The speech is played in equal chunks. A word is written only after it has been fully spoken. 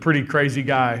pretty crazy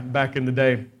guy back in the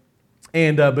day.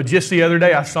 And but just the other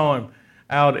day, I saw him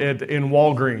out in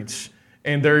Walgreens,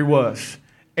 and there he was.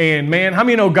 And man, how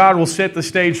many know God will set the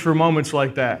stage for moments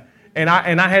like that? And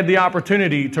I had the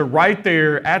opportunity to right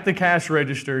there at the cash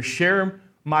register share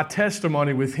my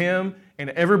testimony with him and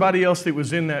everybody else that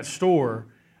was in that store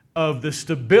of the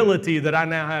stability that I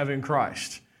now have in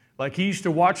Christ. Like, he used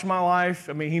to watch my life.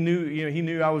 I mean, he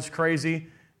knew I was crazy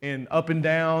and up and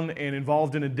down and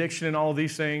involved in addiction and all of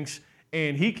these things.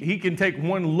 And he can take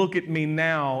one look at me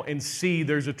now and see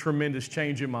there's a tremendous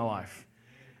change in my life.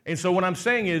 And so what I'm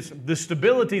saying is the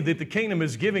stability that the kingdom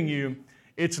is giving you,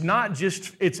 it's not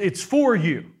just, it's for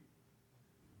you.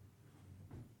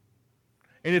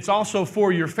 And it's also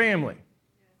for your family.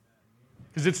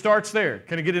 Because it starts there.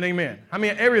 Can I get an amen? I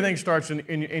mean, everything starts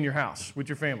in your house with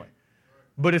your family.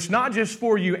 But it's not just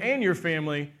for you and your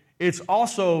family. It's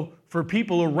also for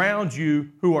people around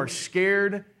you who are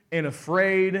scared and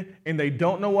afraid, and they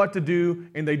don't know what to do,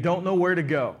 and they don't know where to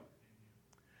go.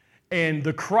 And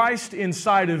the Christ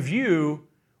inside of you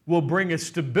will bring a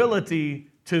stability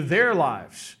to their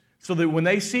lives so that when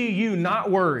they see you not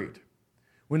worried,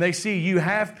 when they see you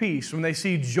have peace, when they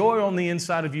see joy on the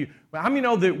inside of you, how many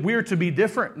know that we're to be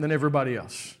different than everybody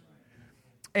else?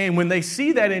 And when they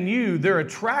see that in you, they're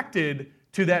attracted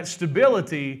to that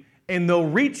stability, and they'll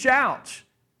reach out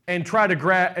and try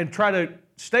to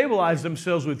stabilize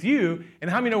themselves with you. And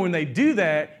how many know when they do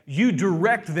that, you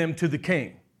direct them to the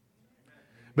King?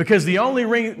 Because the only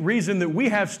reason that we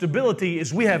have stability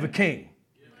is we have a King.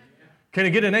 Can I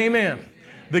get an amen?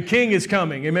 The King is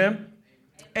coming, amen?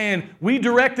 And we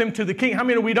direct them to the King. How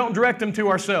many know we don't direct them to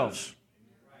ourselves?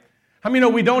 How many know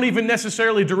we don't even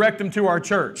necessarily direct them to our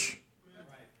church?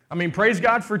 I mean, praise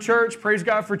God for church, praise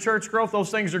God for church growth. Those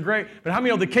things are great. But how many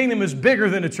know the kingdom is bigger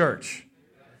than a church?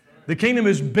 The kingdom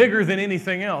is bigger than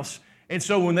anything else. And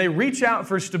so when they reach out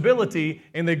for stability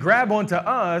and they grab onto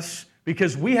us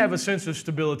because we have a sense of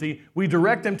stability, we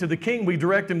direct them to the King, we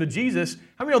direct them to Jesus.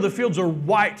 How many know the fields are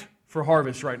white for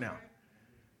harvest right now?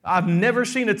 I've never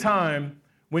seen a time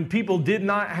when people did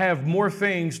not have more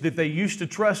things that they used to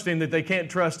trust in that they can't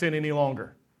trust in any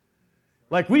longer.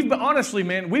 Like, honestly,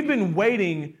 man, we've been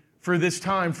waiting for this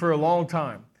time for a long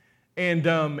time. And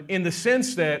in the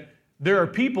sense that there are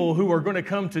people who are going to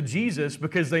come to Jesus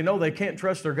because they know they can't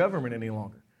trust their government any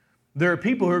longer. There are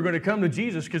people who are going to come to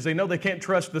Jesus because they know they can't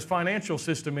trust the financial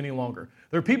system any longer.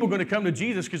 There are people going to come to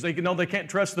Jesus because they know they can't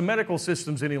trust the medical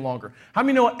systems any longer. How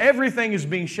many know everything is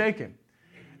being shaken?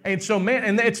 And so, man,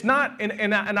 and it's not,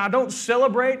 and I don't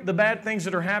celebrate the bad things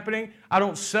that are happening. I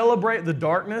don't celebrate the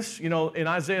darkness. You know, in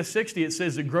Isaiah 60, it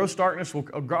says that gross darkness will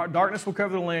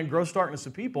cover the land, gross darkness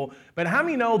the people. But how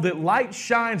many know that light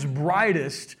shines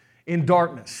brightest in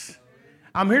darkness?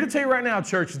 I'm here to tell you right now,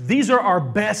 church, these are our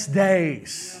best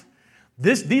days.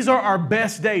 These are our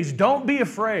best days. Don't be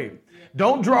afraid.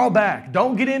 Don't draw back.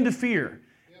 Don't get into fear.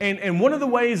 And one of the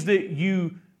ways that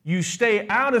you stay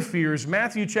out of fear is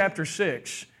Matthew chapter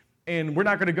 6. And we're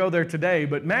not going to go there today,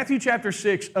 but Matthew chapter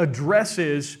 6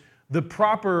 addresses the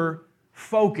proper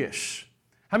focus.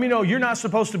 How many know you're not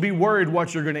supposed to be worried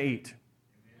what you're going to eat?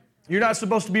 You're not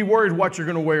supposed to be worried what you're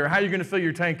going to wear, how you're going to fill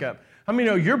your tank up. How many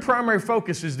know your primary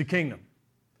focus is the kingdom?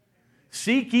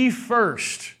 Seek ye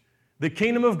first the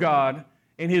kingdom of God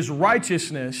and His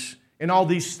righteousness, and all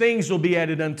these things will be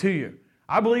added unto you.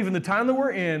 I believe in the time that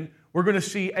we're in, we're going to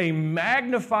see a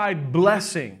magnified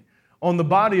blessing on the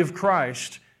body of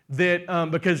Christ. That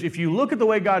because if you look at the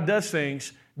way God does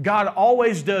things, God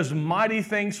always does mighty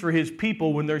things for His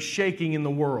people when they're shaking in the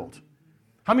world.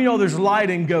 How many know there's light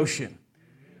in Goshen?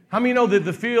 How many know that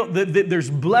that there's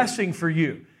blessing for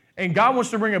you? And God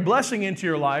wants to bring a blessing into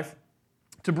your life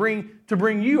to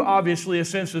bring you, obviously, a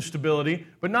sense of stability.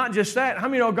 But not just that. How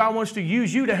many know God wants to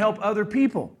use you to help other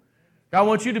people? God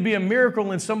wants you to be a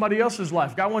miracle in somebody else's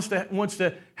life. God wants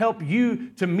to help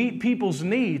you to meet people's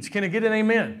needs. Can I get an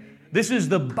amen? This is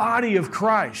the body of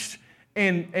Christ.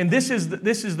 And this is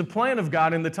the plan of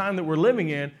God in the time that we're living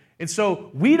in. And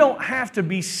so we don't have to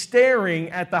be staring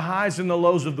at the highs and the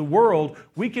lows of the world.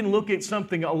 We can look at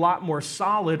something a lot more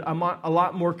solid, a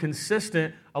lot more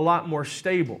consistent, a lot more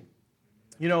stable.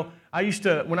 You know,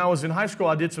 when I was in high school,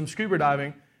 I did some scuba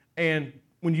diving. And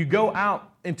when you go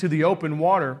out into the open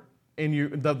water,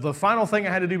 and the final thing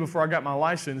I had to do before I got my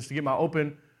license to get my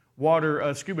open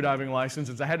water scuba diving license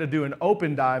is I had to do an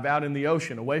open dive out in the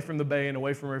ocean, away from the bay and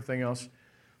away from everything else.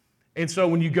 And so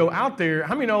when you go out there,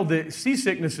 how many know that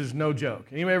seasickness is no joke?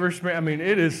 Anybody ever? I mean,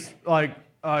 it is like,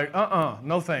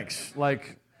 no thanks.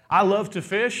 Like, I love to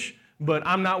fish, but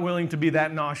I'm not willing to be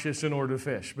that nauseous in order to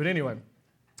fish. But anyway,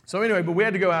 but we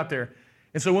had to go out there.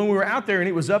 And so when we were out there and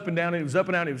it was up and down, it was up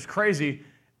and down, it was crazy.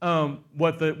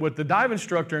 what the dive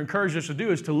instructor encouraged us to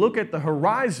do is to look at the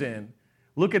horizon,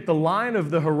 look at the line of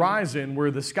the horizon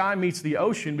where the sky meets the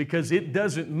ocean, because it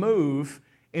doesn't move,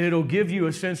 and it'll give you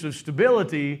a sense of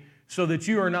stability so that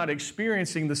you are not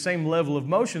experiencing the same level of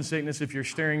motion sickness if you're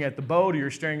staring at the boat or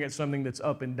you're staring at something that's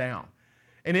up and down.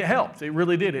 And it helped. It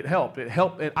really did. It helped.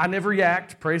 I never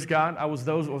yacked. Praise God. I was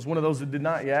one of those that did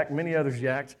not yak. Many others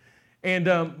yacked.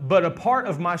 But a part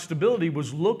of my stability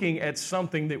was looking at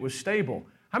something that was stable.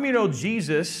 How many know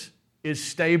Jesus is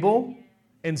stable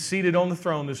and seated on the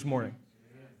throne this morning?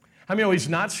 How many know He's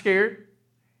not scared?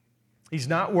 He's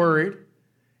not worried.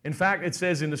 In fact, it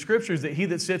says in the Scriptures that He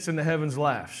that sits in the heavens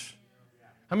laughs.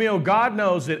 How many know God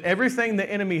knows that everything the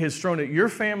enemy has thrown at your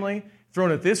family,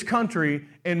 thrown at this country,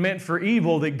 and meant for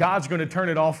evil, that God's going to turn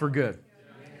it all for good.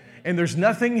 And there's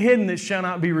nothing hidden that shall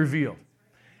not be revealed.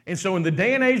 And so in the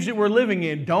day and age that we're living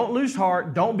in, don't lose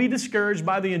heart. Don't be discouraged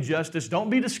by the injustice. Don't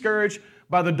be discouraged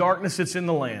by the darkness that's in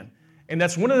the land. And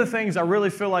that's one of the things I really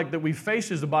feel like that we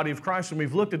face as the body of Christ, and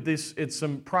we've looked at this at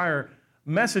some prior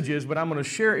messages, but I'm going to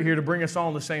share it here to bring us all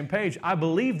on the same page. I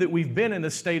believe that we've been in a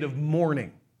state of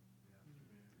mourning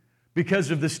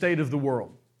because of the state of the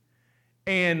world.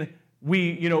 And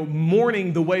we,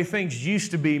 mourning the way things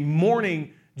used to be,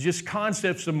 mourning just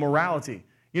concepts of morality.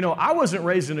 I wasn't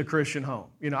raised in a Christian home.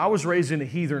 I was raised in a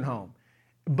heathen home.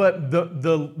 But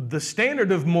the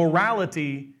standard of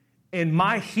morality in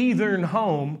my heathen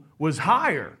home was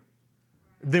higher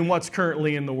than what's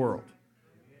currently in the world.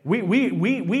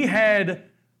 We had,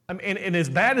 and as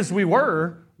bad as we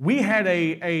were, we had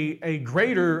a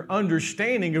greater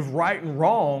understanding of right and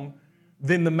wrong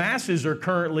than the masses are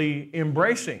currently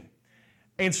embracing.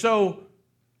 And so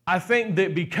I think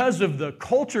that because of the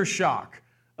culture shock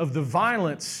of the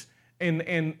violence and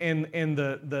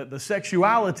the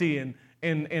sexuality and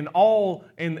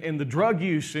the drug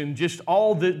use and just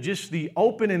the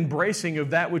open embracing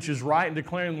of that which is right and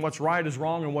declaring what's right is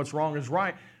wrong and what's wrong is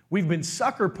right, we've been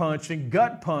sucker punched and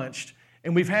gut punched,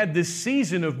 and we've had this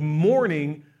season of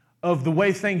mourning of the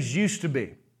way things used to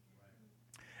be.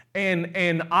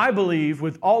 And I believe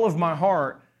with all of my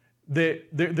heart that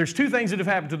there's two things that have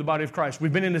happened to the body of Christ.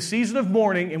 We've been in a season of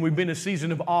mourning and we've been in a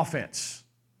season of offense.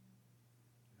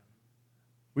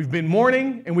 We've been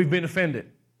mourning and we've been offended.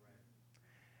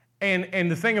 And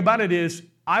the thing about it is,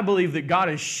 I believe that God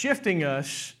is shifting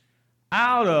us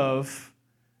out of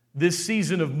this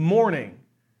season of mourning,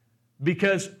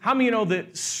 because how many of you know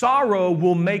that sorrow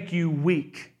will make you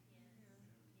weak?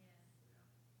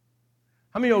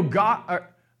 How many of you know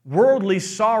worldly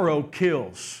sorrow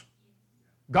kills?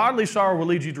 Godly sorrow will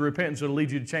lead you to repentance. It'll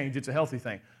lead you to change. It's a healthy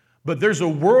thing. But there's a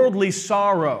worldly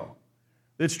sorrow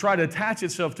that's tried to attach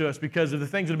itself to us because of the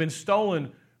things that have been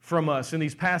stolen from us in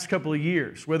these past couple of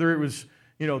years, whether it was,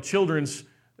 children's,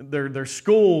 their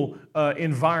school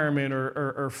environment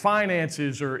or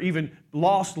finances or even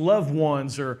lost loved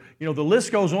ones, or, the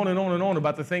list goes on and on and on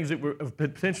about the things that have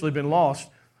potentially been lost,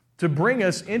 to bring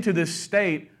us into this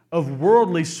state of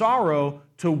worldly sorrow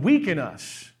to weaken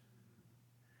us.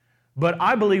 But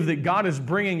I believe that God is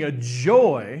bringing a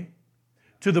joy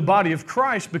to the body of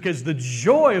Christ, because the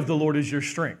joy of the Lord is your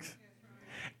strength.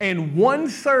 And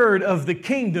 1/3 of the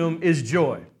kingdom is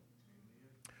joy.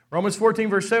 Romans 14,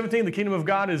 verse 17, the kingdom of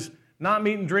God is not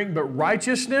meat and drink, but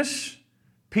righteousness,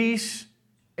 peace,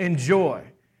 and joy.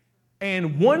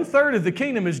 And 1/3 of the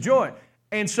kingdom is joy.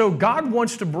 And so God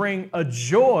wants to bring a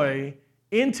joy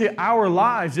into our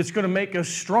lives that's going to make us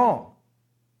strong.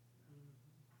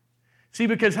 See,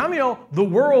 because how many of you know the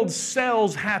world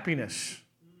sells happiness?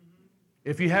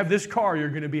 If you have this car, you're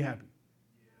going to be happy.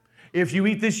 If you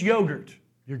eat this yogurt,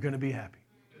 you're going to be happy.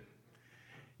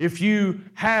 If you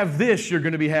have this, you're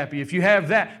going to be happy. If you have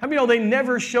that. How many of you know they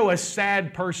never show a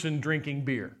sad person drinking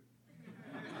beer?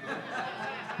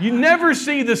 You never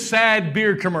see the sad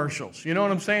beer commercials. You know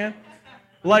what I'm saying?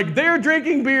 Like they're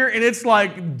drinking beer and it's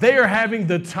like they're having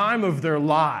the time of their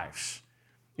lives.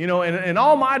 In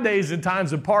all my days and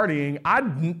times of partying,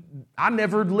 I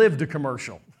never lived a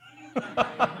commercial.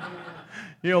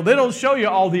 They don't show you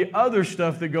all the other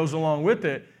stuff that goes along with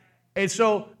it. And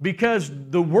so, because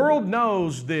the world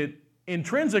knows that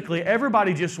intrinsically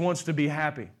everybody just wants to be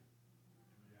happy.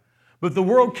 But the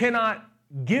world cannot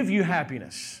give you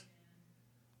happiness.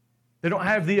 They don't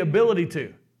have the ability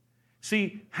to.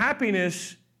 See,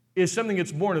 happiness is something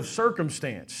that's born of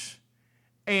circumstance.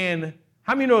 And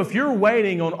how many know if you're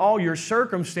waiting on all your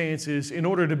circumstances in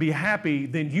order to be happy,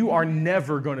 then you are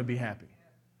never going to be happy.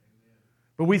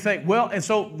 But we think, this is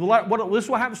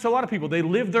what happens to a lot of people. They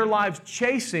live their lives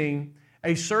chasing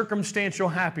a circumstantial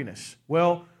happiness.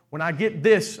 Well, when I get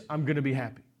this, I'm going to be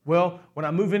happy. Well, when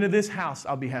I move into this house,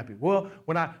 I'll be happy. Well,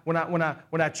 when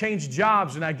I change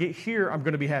jobs and I get here, I'm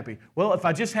going to be happy. Well, if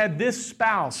I just had this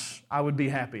spouse, I would be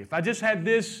happy. If I just had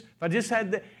this, if I just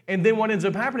had that. And then what ends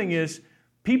up happening is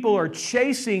people are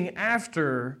chasing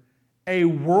after a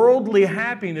worldly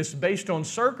happiness based on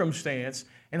circumstance.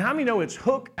 And how many know it's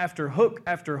hook after hook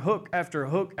after hook after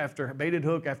hook after baited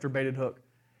hook after baited hook?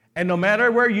 And no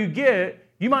matter where you get,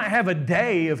 you might have a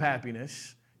day of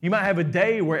happiness. You might have a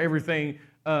day where everything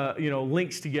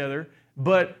links together.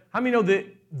 But how many know that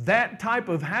that type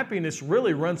of happiness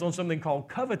really runs on something called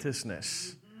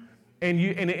covetousness? And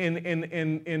it's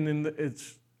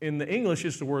in the English,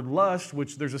 it's the word lust,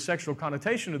 which there's a sexual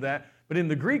connotation to that. But in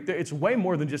the Greek, it's way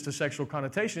more than just a sexual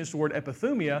connotation. It's the word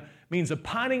epithumia, means a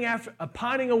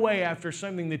pining away after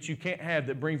something that you can't have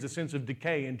that brings a sense of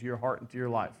decay into your heart, into your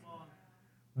life.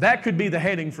 That could be the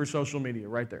heading for social media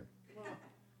right there.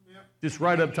 Just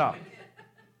right up top.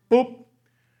 Boop.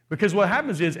 Because what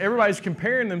happens is everybody's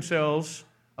comparing themselves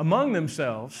among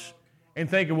themselves and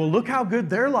thinking, well, look how good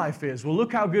their life is. Well,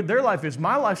 look how good their life is.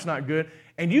 My life's not good.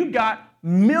 And you've got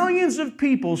millions of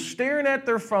people staring at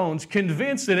their phones,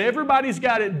 convinced that everybody's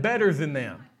got it better than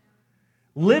them,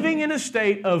 living in a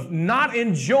state of not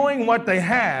enjoying what they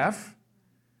have.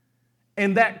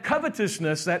 And that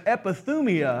covetousness, that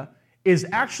epithumia, is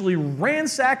actually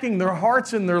ransacking their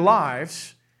hearts and their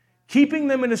lives, keeping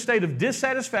them in a state of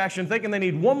dissatisfaction, thinking they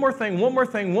need one more thing, one more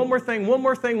thing, one more thing, one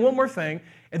more thing, one more thing,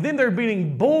 and then they're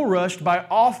being bull rushed by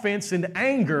offense and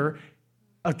anger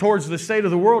towards the state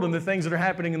of the world and the things that are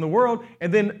happening in the world.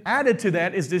 And then added to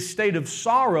that is this state of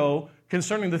sorrow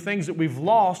concerning the things that we've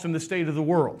lost in the state of the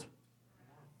world.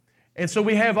 And so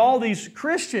we have all these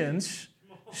Christians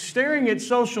staring at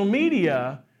social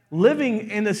media, living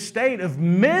in a state of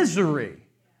misery.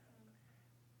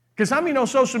 Because how many know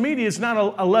social media is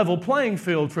not a level playing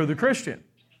field for the Christian?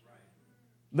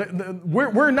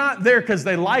 We're not there because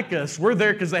they like us. We're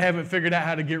there because they haven't figured out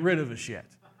how to get rid of us yet.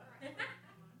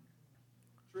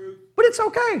 But it's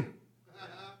okay.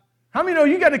 How many know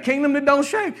you got a kingdom that don't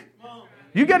shake?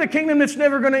 You got a kingdom that's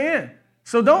never going to end.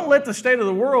 So don't let the state of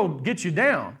the world get you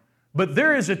down. But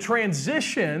there is a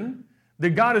transition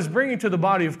that God is bringing to the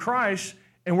body of Christ,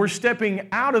 and we're stepping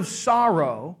out of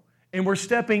sorrow and we're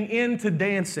stepping into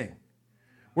dancing.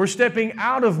 We're stepping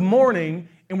out of mourning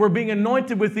and we're being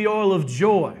anointed with the oil of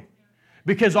joy.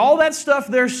 Because all that stuff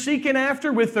they're seeking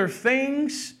after with their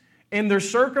things and their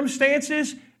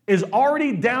circumstances is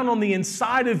already down on the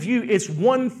inside of you. It's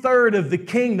 1/3 of the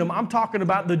kingdom. I'm talking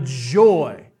about the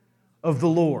joy of the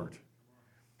Lord.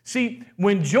 See,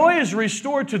 when joy is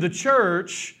restored to the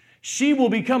church, she will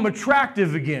become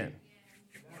attractive again.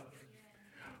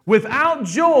 Without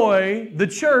joy, the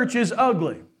church is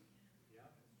ugly.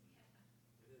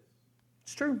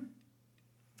 It's true.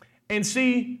 And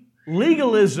see,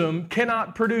 legalism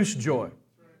cannot produce joy.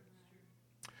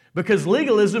 Because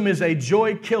legalism is a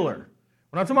joy killer.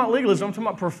 When I'm talking about legalism, I'm talking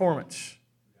about performance.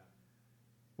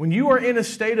 When you are in a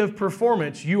state of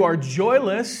performance, you are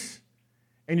joyless,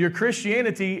 and your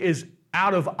Christianity is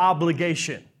out of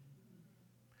obligation.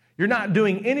 You're not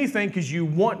doing anything because you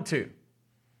want to.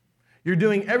 You're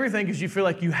doing everything because you feel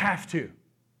like you have to.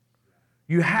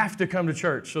 You have to come to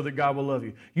church so that God will love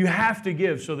you. You have to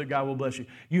give so that God will bless you.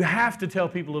 You have to tell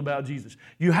people about Jesus.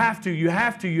 You have to, you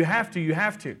have to, you have to, you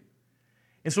have to.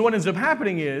 And so what ends up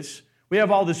happening is we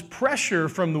have all this pressure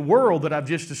from the world that I've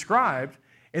just described,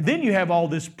 and then you have all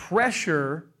this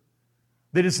pressure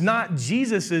that is not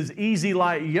Jesus' easy,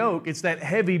 light yoke. It's that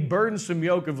heavy, burdensome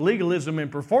yoke of legalism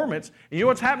and performance. And you know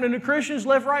what's happening to Christians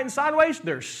left, right, and sideways?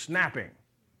 They're snapping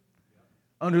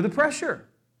under the pressure.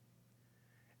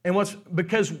 And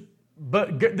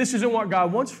but this isn't what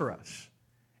God wants for us.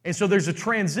 And so there's a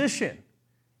transition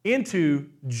into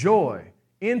joy,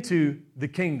 into the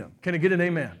kingdom. Can I get an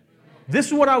amen? This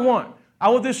is what I want. I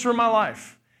want this for my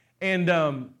life. And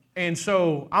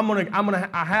so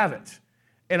I have it.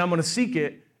 And I'm going to seek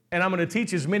it. And I'm going to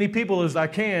teach as many people as I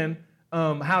can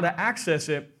how to access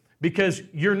it. Because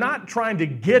you're not trying to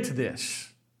get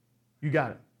this. You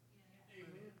got it.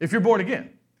 If you're born again.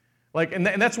 And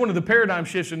that's one of the paradigm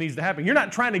shifts that needs to happen. You're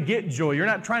not trying to get joy. You're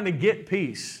not trying to get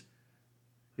peace.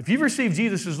 If you've received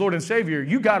Jesus as Lord and Savior,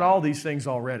 you got all these things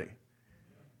already.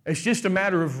 It's just a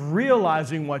matter of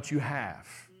realizing what you have,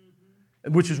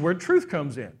 which is where truth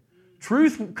comes in.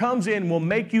 Truth comes in, will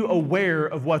make you aware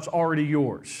of what's already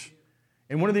yours.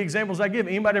 And one of the examples I give,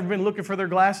 anybody ever been looking for their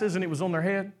glasses and it was on their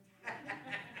head?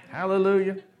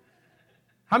 Hallelujah.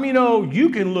 How many know you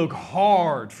can look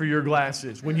hard for your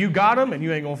glasses when you got them and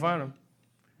you ain't going to find them?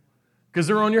 Because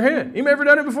they're on your head. You ever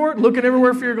done it before? Looking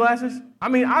everywhere for your glasses? I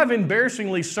mean, I've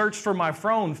embarrassingly searched for my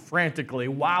phone frantically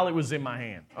while it was in my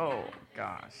hand. Oh,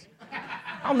 gosh.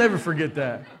 I'll never forget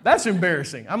that. That's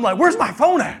embarrassing. I'm like, where's my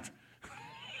phone at?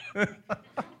 That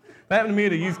happened to me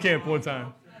at a youth camp one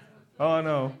time. Oh, I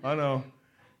know.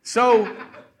 So,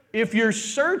 if you're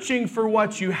searching for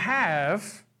what you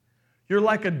have, you're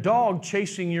like a dog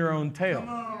chasing your own tail.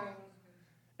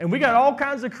 And we got all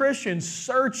kinds of Christians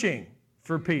searching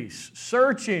for peace,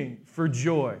 searching for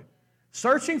joy,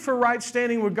 searching for right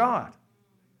standing with God.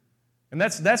 And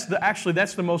that's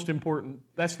the most important,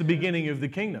 that's the beginning of the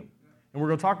kingdom. And we're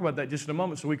going to talk about that just in a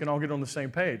moment so we can all get on the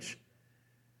same page.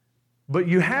 But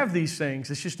you have these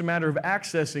things. It's just a matter of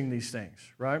accessing these things,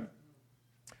 right?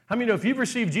 How many know if you've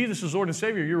received Jesus as Lord and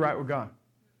Savior, you're right with God?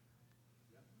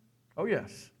 Oh,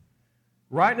 yes.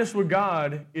 Rightness with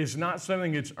God is not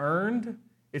something that's earned.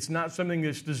 It's not something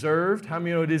that's deserved. How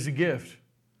many know it is a gift?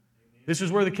 This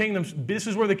is where the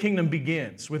kingdom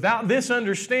begins. Without this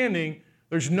understanding,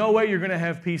 there's no way you're going to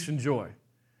have peace and joy.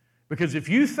 Because if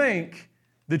you think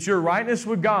that your rightness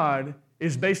with God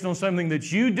is based on something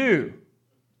that you do,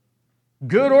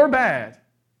 good or bad,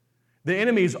 the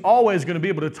enemy is always going to be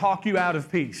able to talk you out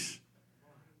of peace.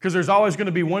 Because there's always going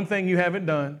to be one thing you haven't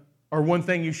done or one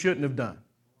thing you shouldn't have done.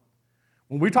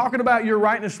 When we're talking about your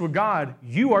rightness with God,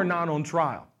 you are not on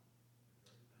trial.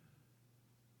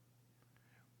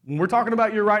 When we're talking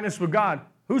about your rightness with God,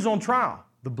 who's on trial?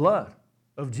 The blood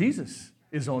of Jesus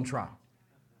is on trial.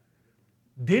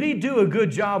 Did He do a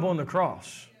good job on the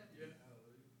cross?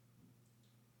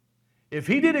 If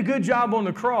He did a good job on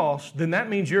the cross, then that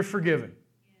means you're forgiven.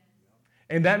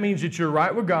 And that means that you're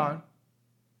right with God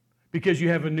because you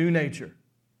have a new nature.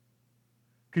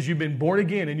 Because you've been born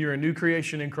again and you're a new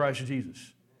creation in Christ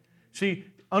Jesus. See,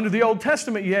 under the Old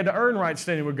Testament, you had to earn right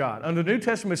standing with God. Under the New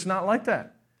Testament, it's not like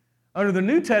that. Under the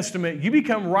New Testament, you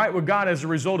become right with God as a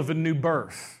result of a new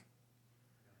birth.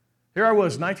 Here I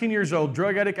was, 19 years old,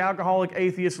 drug addict, alcoholic,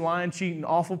 atheist, lying, cheating,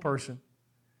 awful person,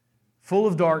 full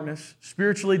of darkness,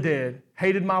 spiritually dead,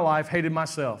 hated my life, hated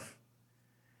myself.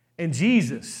 And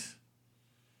Jesus,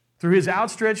 through His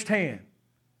outstretched hand,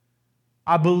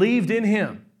 I believed in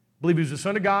Him. Believe He was the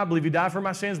Son of God, believe He died for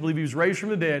my sins, believe He was raised from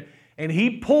the dead, and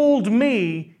He pulled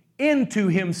me into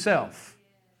Himself.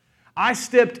 I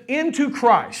stepped into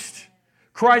Christ.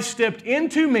 Christ stepped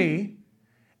into me,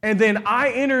 and then I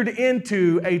entered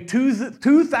into a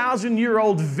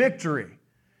 2,000-year-old victory.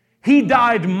 He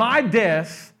died my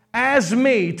death as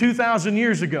me 2,000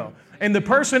 years ago. And the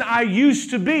person I used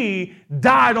to be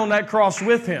died on that cross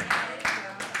with Him.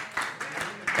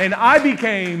 And I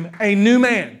became a new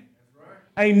man.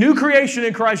 A new creation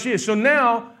in Christ Jesus. So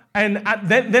now,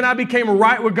 then I became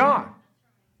right with God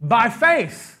by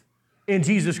faith in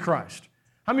Jesus Christ.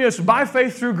 How many of us by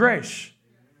faith through grace?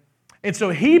 And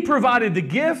so He provided the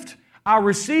gift. I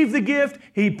received the gift.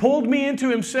 He pulled me into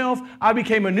Himself. I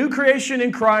became a new creation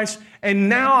in Christ. And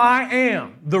now I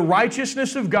am the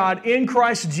righteousness of God in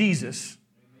Christ Jesus.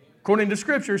 According to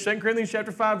Scripture, 2 Corinthians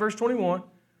chapter 5, verse 21,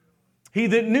 He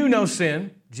that knew no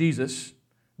sin, Jesus,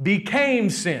 became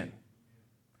sin,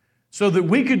 so that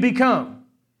we could become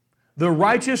the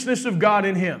righteousness of God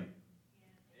in Him.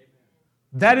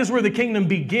 That is where the kingdom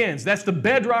begins. That's the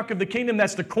bedrock of the kingdom.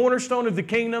 That's the cornerstone of the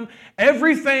kingdom.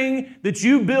 Everything that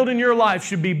you build in your life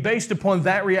should be based upon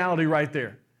that reality right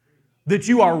there. That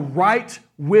you are right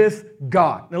with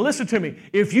God. Now listen to me.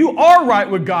 If you are right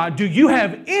with God, do you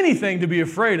have anything to be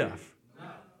afraid of?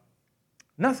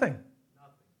 Nothing.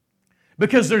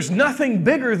 Because there's nothing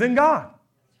bigger than God.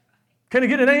 Can I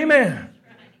get an amen?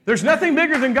 There's nothing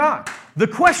bigger than God. The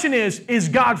question is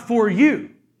God for you?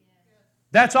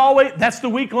 That's the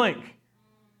weak link.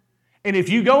 And if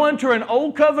you go into an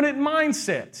old covenant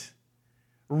mindset,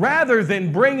 rather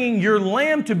than bringing your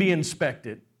lamb to be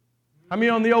inspected, I mean,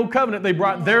 on the old covenant, they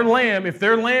brought their lamb. If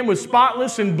their lamb was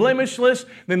spotless and blemishless,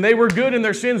 then they were good and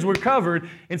their sins were covered.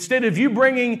 Instead of you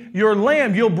bringing your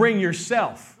lamb, you'll bring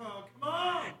yourself.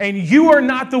 And you are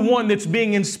not the one that's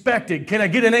being inspected. Can I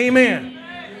get an amen?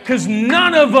 Because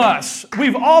none of us,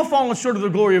 we've all fallen short of the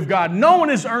glory of God. No one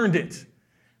has earned it.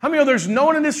 How many know there's no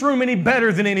one in this room any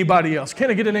better than anybody else? Can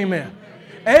I get an amen?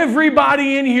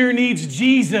 Everybody in here needs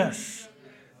Jesus.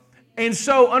 And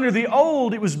so under the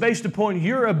old, it was based upon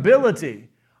your ability.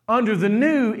 Under the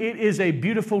new, it is a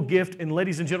beautiful gift. And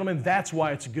ladies and gentlemen, that's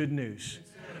why it's good news.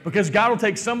 Because God will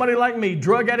take somebody like me,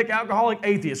 drug addict, alcoholic,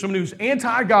 atheist, someone who's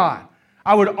anti-God.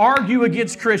 I would argue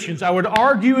against Christians. I would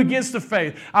argue against the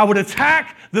faith. I would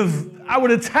attack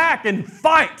and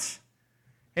fight.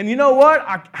 And you know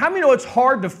what? How many know it's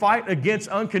hard to fight against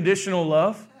unconditional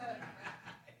love?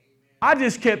 I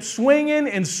just kept swinging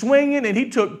and swinging, and he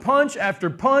took punch after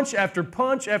punch after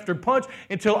punch after punch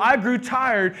until I grew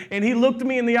tired, and he looked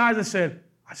me in the eyes and said,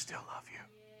 I still love you.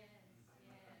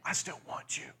 I still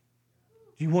want you.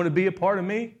 Do you want to be a part of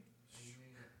me?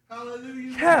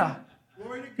 Hallelujah. Yeah.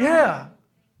 Glory to God. Yeah.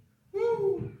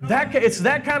 Woo. It's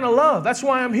that kind of love. That's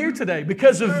why I'm here today,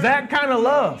 because of that kind of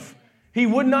love. He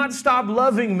would not stop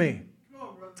loving me. Come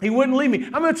on, brother. He wouldn't leave me.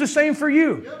 I mean, it's the same for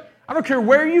you. I don't care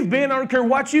where you've been. I don't care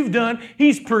what you've done.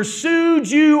 He's pursued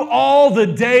you all the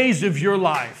days of your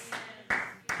life.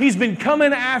 He's been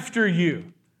coming after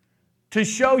you to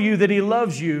show you that He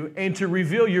loves you and to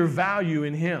reveal your value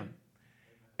in Him.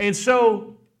 And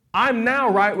so I'm now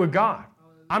right with God.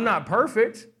 I'm not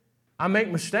perfect. I make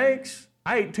mistakes.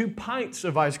 I ate 2 pints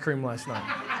of ice cream last night.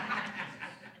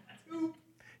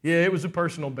 Yeah, it was a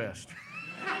personal best.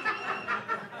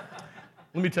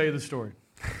 Let me tell you the story.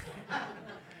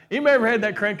 Anybody ever had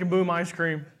that Crank and Boom ice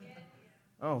cream?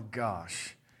 Oh,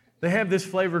 gosh. They have this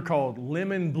flavor called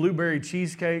lemon blueberry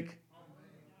cheesecake.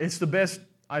 It's the best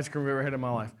ice cream I've ever had in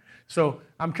my life. So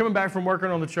I'm coming back from working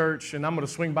on the church, and I'm going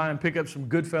to swing by and pick up some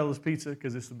Goodfellas pizza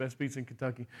because it's the best pizza in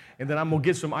Kentucky. And then I'm going to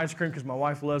get some ice cream because my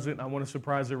wife loves it, and I want to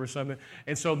surprise her with something.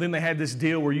 And so then they had this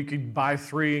deal where you could buy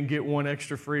 3 and get 1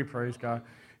 extra free. Praise God.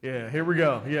 Yeah, here we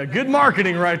go. Yeah, good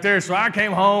marketing right there. So I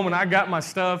came home, and I got my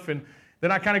stuff, and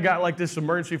then I kind of got like this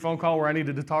emergency phone call where I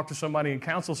needed to talk to somebody and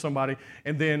counsel somebody.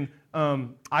 And then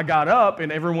I got up,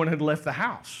 and everyone had left the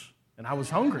house, and I was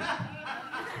hungry.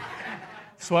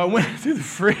 So I went to the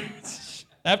fridge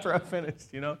after I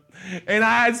finished, and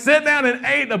I sat down and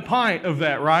ate a pint of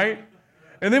that, right?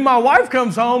 And then my wife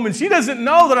comes home, and she doesn't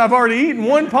know that I've already eaten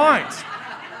 1 pint.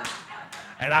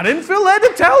 And I didn't feel led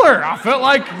to tell her. I felt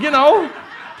like,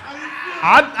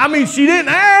 I mean, she didn't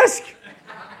ask.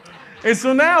 And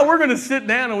so now we're going to sit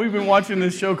down, and we've been watching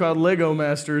this show called Lego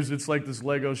Masters. It's like this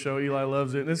Lego show. Eli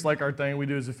loves it, and it's like our thing we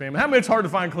do as a family. How many it's hard to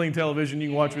find clean television you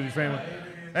can watch with your family?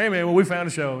 Hey, man, well, we found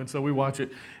a show, and so we watch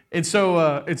it. And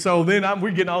so then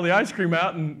we're getting all the ice cream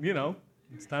out, and,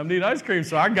 it's time to eat ice cream.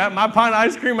 So I got my pint of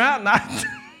ice cream out, and I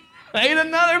ate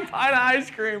another pint of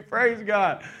ice cream. Praise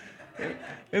God.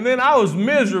 And then I was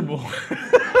miserable.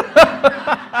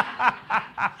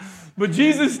 But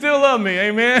Jesus still loved me,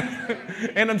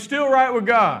 amen? And I'm still right with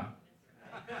God.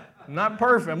 I'm not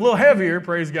perfect. I'm a little heavier,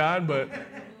 praise God, but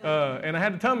and I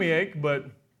had a tummy ache, but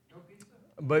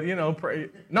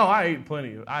no, I ate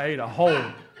plenty. I ate a whole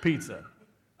pizza.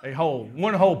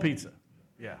 One whole pizza.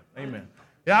 Yeah, amen.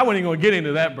 Yeah, I wasn't even going to get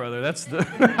into that, brother.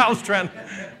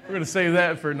 We're going to save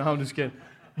that for, no, I'm just kidding.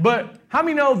 But how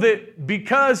many know that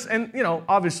because, and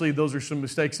obviously those are some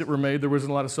mistakes that were made. There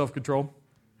wasn't a lot of self-control.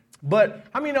 But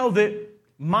how many know that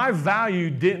my value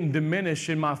didn't diminish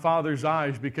in my Father's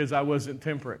eyes because I wasn't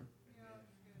temperate?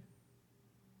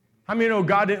 How many know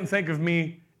God didn't think of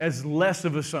me as less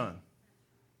of a son?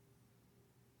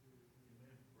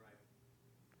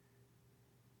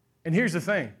 And here's the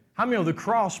thing. How many know the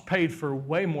cross paid for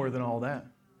way more than all that?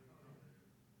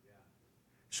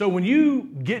 So when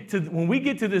we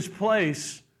get to this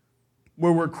place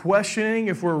where we're questioning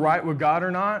if we're right with God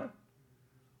or not,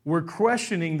 we're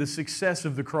questioning the success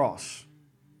of the cross.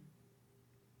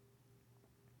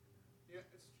 Yeah,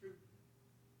 it's true.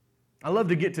 I love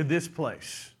to get to this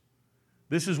place.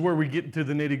 This is where we get to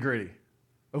the nitty-gritty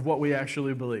of what we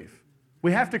actually believe.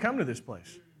 We have to come to this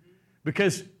place.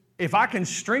 Because if I can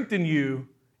strengthen you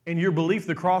in your belief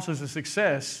the cross is a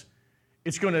success,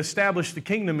 it's going to establish the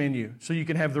kingdom in you so you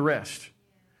can have the rest.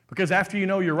 Because after you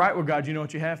know you're right with God, you know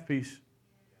what you have? Peace.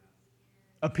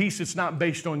 A peace that's not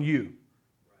based on you.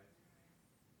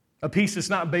 A peace that's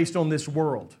not based on this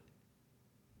world.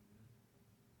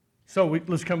 So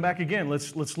let's come back again.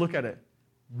 Let's look at it.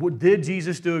 Did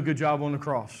Jesus do a good job on the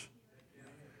cross?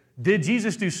 Did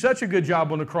Jesus do such a good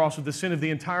job on the cross that the sin of the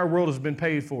entire world has been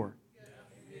paid for?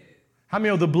 How many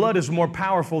know the blood is more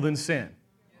powerful than sin?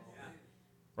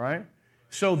 Right?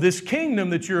 So this kingdom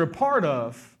that you're a part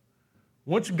of,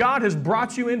 once God has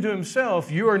brought you into Himself,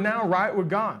 you are now right with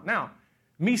God. Now,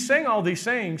 me saying all these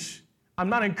things, I'm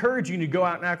not encouraging you to go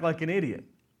out and act like an idiot.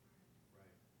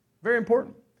 Very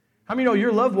important. How many know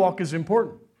your love walk is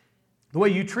important? The way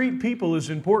you treat people is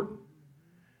important.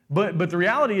 But the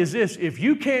reality is this, if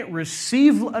you can't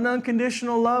receive an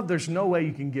unconditional love, there's no way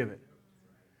you can give it.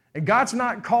 And God's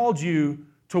not called you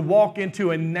to walk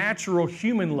into a natural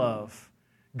human love.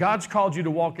 God's called you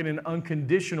to walk in an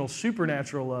unconditional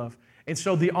supernatural love. And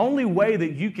so the only way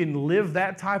that you can live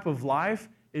that type of life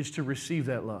is to receive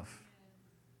that love.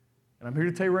 And I'm here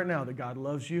to tell you right now that God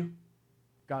loves you.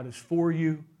 God is for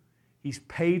you. He's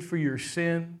paid for your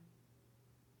sin.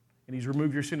 And He's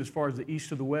removed your sin as far as the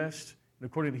east of the west. And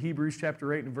according to Hebrews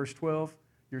chapter 8 and verse 12,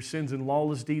 your sins and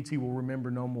lawless deeds He will remember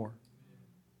no more.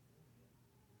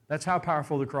 That's how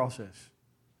powerful the cross is.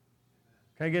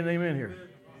 Can I get an amen here?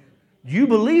 You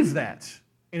believe that,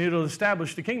 and it'll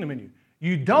establish the kingdom in you.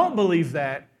 You don't believe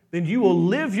that, then you will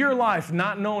live your life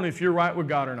not knowing if you're right with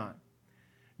God or not.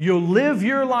 You'll live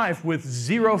your life with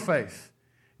zero faith.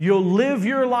 You'll live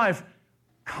your life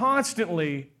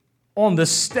constantly on the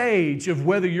stage of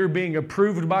whether you're being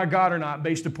approved by God or not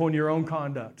based upon your own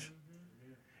conduct.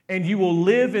 And you will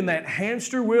live in that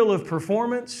hamster wheel of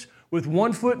performance with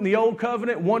one foot in the old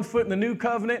covenant, one foot in the new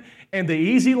covenant, and the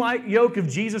easy light yoke of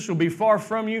Jesus will be far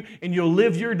from you, and you'll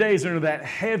live your days under that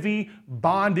heavy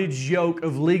bondage yoke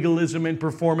of legalism and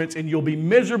performance, and you'll be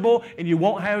miserable, and you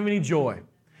won't have any joy,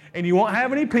 and you won't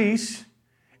have any peace,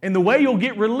 and the way you'll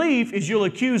get relief is you'll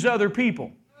accuse other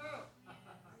people.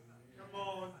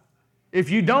 If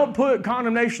you don't put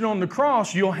condemnation on the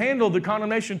cross, you'll handle the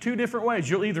condemnation two different ways.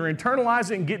 You'll either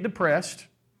internalize it and get depressed,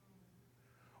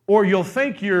 or you'll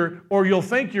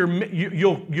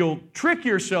trick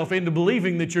yourself into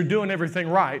believing that you're doing everything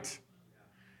right,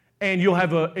 and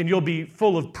you'll be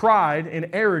full of pride and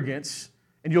arrogance,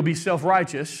 and you'll be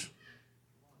self-righteous.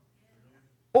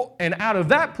 Oh, and out of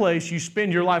that place, you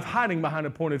spend your life hiding behind a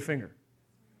pointed finger,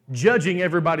 judging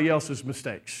everybody else's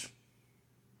mistakes,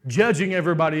 judging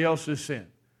everybody else's sin,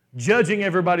 judging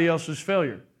everybody else's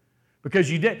failure,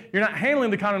 because you're not handling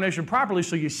the condemnation properly,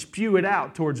 so you spew it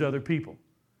out towards other people.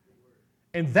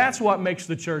 And that's what makes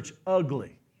the church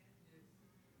ugly.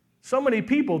 So many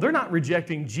people, they're not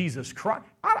rejecting Jesus Christ.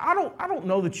 I don't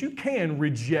know that you can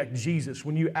reject Jesus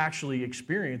when you actually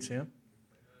experience Him.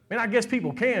 I mean, I guess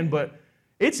people can, but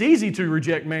it's easy to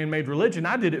reject man-made religion.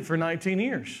 I did it for 19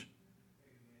 years.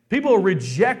 People are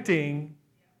rejecting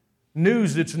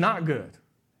news that's not good,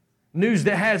 news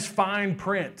that has fine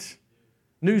print,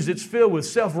 news that's filled with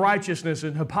self-righteousness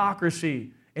and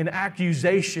hypocrisy and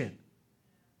accusation.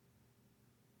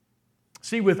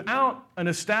 See, without an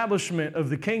establishment of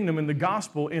the kingdom and the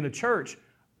gospel in a church,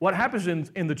 what happens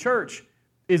in the church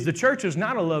is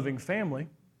not a loving family.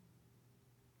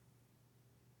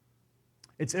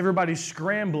 It's everybody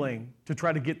scrambling to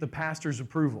try to get the pastor's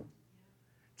approval.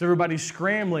 It's everybody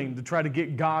scrambling to try to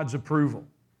get God's approval.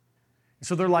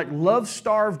 So they're like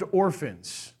love-starved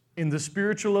orphans in the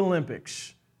spiritual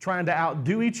Olympics, trying to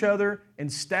outdo each other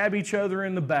and stab each other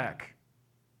in the back.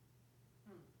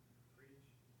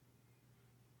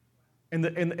 And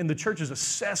the church is a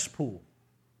cesspool.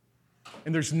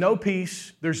 And there's no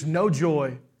peace, there's no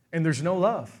joy, and there's no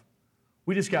love.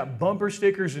 We just got bumper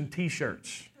stickers and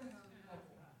T-shirts.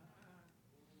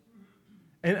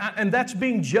 And that's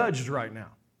being judged right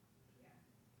now.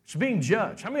 It's being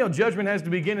judged. How many know judgment has to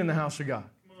begin in the house of God?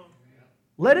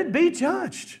 Let it be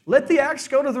judged. Let the axe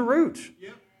go to the root.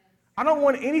 I don't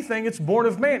want anything that's born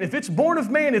of man. If it's born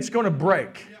of man, it's going to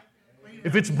break.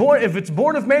 If it's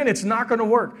born of man, it's not going to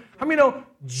work. How many know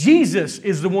Jesus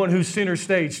is the one who's center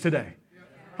stage today?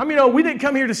 How many know we didn't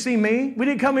come here to see me? We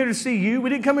didn't come here to see you.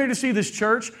 We didn't come here to see this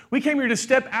church. We came here to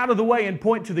step out of the way and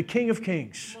point to the King of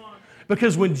Kings.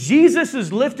 Because when Jesus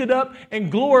is lifted up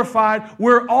and glorified,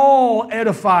 we're all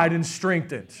edified and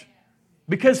strengthened.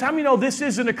 Because how many know this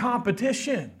isn't a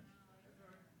competition?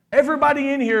 Everybody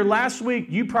in here last week,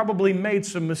 you probably made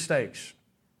some mistakes.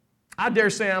 I dare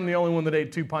say I'm the only one that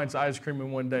ate 2 pints of ice cream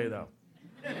in one day, though.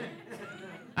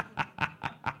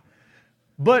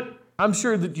 But I'm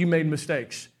sure that you made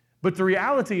mistakes. But the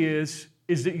reality is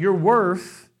that your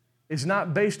worth is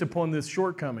not based upon the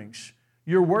shortcomings.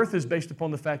 Your worth is based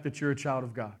upon the fact that you're a child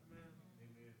of God.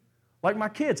 Like my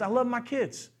kids, I love my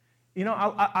kids. And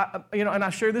I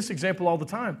share this example all the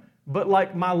time. But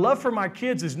like my love for my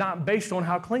kids is not based on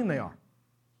how clean they are.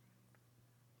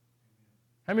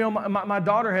 I mean, my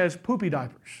daughter has poopy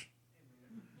diapers.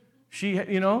 She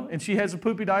has a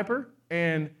poopy diaper,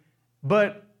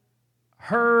 but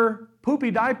her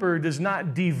poopy diaper does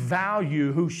not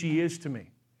devalue who she is to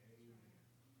me.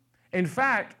 In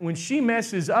fact, when she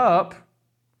messes up,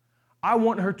 I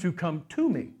want her to come to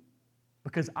me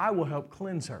because I will help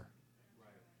cleanse her.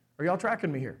 Are y'all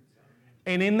tracking me here?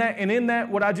 And in that,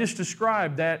 what I just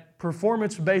described, that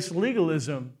performance-based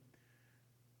legalism,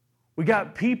 we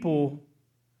got people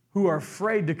who are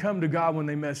afraid to come to God when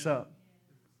they mess up.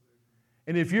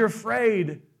 And if you're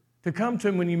afraid to come to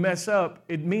Him when you mess up,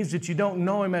 it means that you don't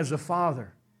know Him as a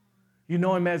father. You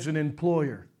know Him as an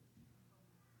employer.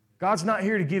 God's not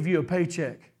here to give you a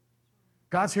paycheck.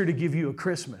 God's here to give you a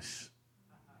Christmas.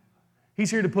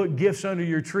 He's here to put gifts under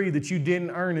your tree that you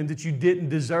didn't earn and that you didn't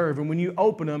deserve. And when you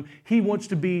open them, He wants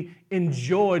to be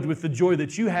enjoyed with the joy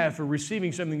that you have for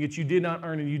receiving something that you did not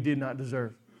earn and you did not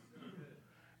deserve.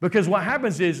 Because what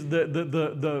happens is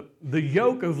the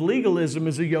yoke of legalism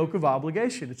is a yoke of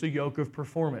obligation. It's a yoke of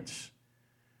performance.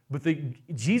 But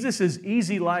Jesus'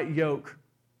 easy, light yoke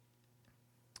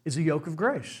is a yoke of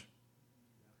grace.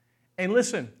 And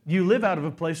listen, you live out of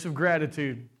a place of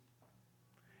gratitude.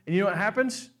 And you know what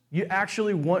happens? You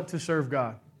actually want to serve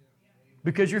God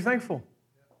because you're thankful.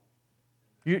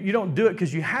 You don't do it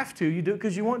because you have to. You do it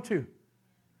because you want to.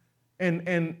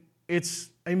 And it's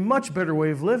a much better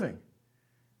way of living.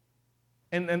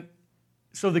 And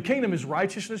so the kingdom is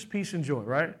righteousness, peace, and joy,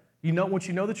 right? Once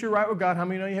you know that you're right with God, how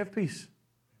many know you have peace?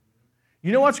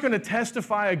 You know what's going to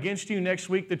testify against you next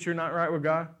week that you're not right with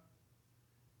God?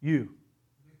 You.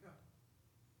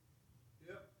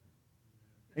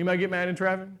 Anybody get mad in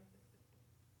traffic?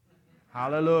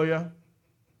 Hallelujah.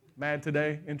 Mad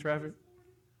today in traffic?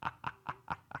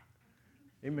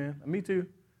 Amen. Me too.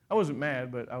 I wasn't mad,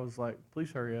 but I was like,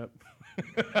 please hurry up.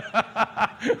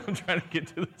 I'm trying to get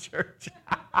to the church.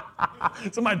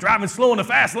 Somebody driving slow in the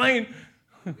fast lane.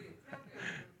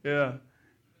 Yeah.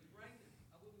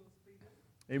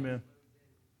 Amen.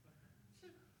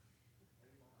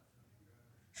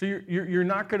 So you're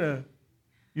not gonna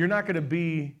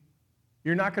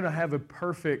have a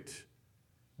perfect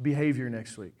behavior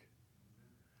next week,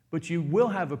 but you will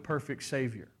have a perfect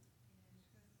Savior,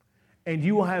 and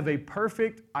you will have a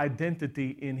perfect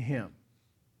identity in Him.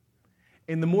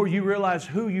 And the more you realize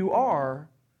who you are,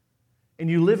 and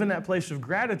you live in that place of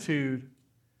gratitude,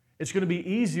 it's going to be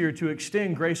easier to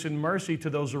extend grace and mercy to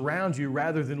those around you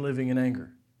rather than living in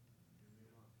anger.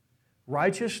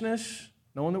 Righteousness,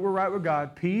 knowing that we're right with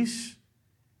God, peace,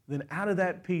 then out of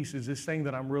that peace is this thing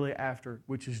that I'm really after,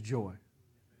 which is joy.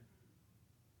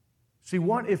 See,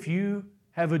 what if you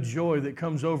have a joy that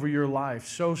comes over your life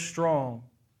so strong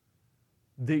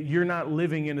that you're not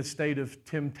living in a state of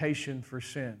temptation for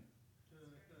sin?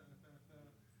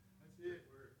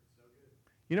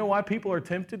 You know why people are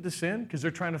tempted to sin? Because they're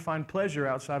trying to find pleasure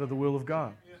outside of the will of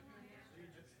God.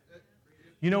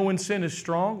 You know when sin is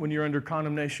strong? When you're under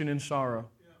condemnation and sorrow.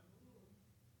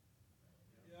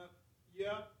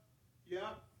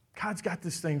 God's got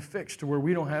this thing fixed to where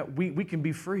we can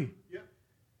be free.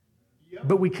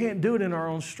 But we can't do it in our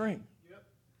own strength.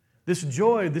 This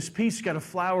joy, this peace got to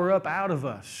flower up out of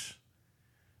us.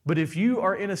 But if you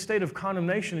are in a state of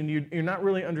condemnation and you're not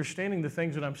really understanding the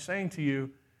things that I'm saying to you,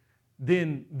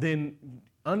 then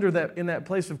in that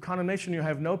place of condemnation, you'll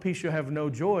have no peace, you'll have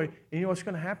no joy. And you know what's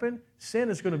going to happen? Sin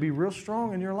is going to be real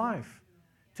strong in your life.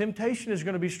 Temptation is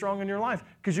going to be strong in your life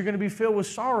because you're going to be filled with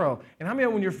sorrow. And how many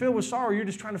of you, when you're filled with sorrow, you're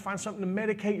just trying to find something to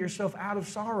medicate yourself out of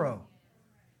sorrow?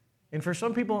 And for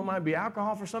some people, it might be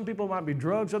alcohol. For some people, it might be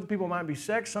drugs. Other people, it might be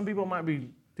sex. Some people, it might be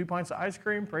 2 pints of ice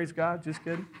cream. Praise God, just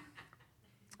kidding.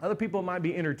 Other people, it might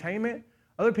be entertainment.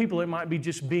 Other people, it might be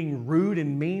just being rude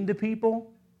and mean to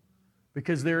people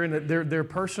because they're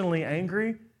personally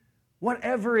angry.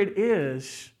 Whatever it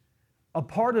is, a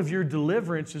part of your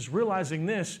deliverance is realizing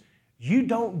this: you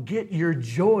don't get your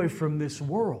joy from this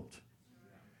world.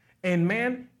 And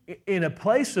man, in a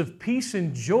place of peace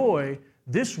and joy,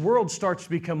 this world starts to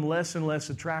become less and less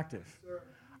attractive.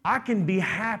 I can be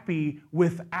happy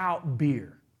without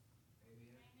beer.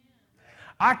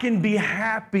 I can be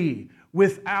happy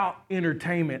without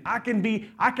entertainment. I can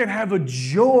have a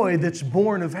joy that's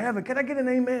born of heaven. Can I get an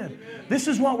amen? Amen. This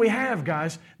is what we have,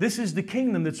 guys. This is the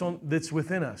kingdom that's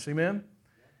within us. Amen.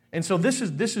 And so this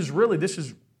is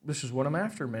what I'm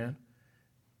after, man.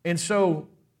 And so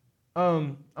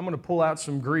I'm going to pull out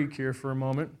some Greek here for a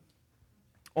moment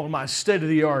on my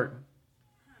state-of-the-art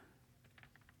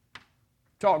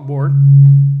chalkboard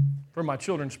for my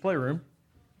children's playroom.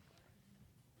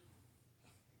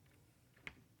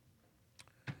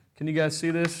 Can you guys see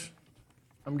this?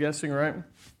 I'm guessing, right?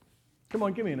 Come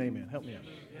on, give me an amen. Help me out.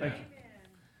 Thank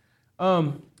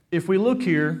you. If we look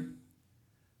here,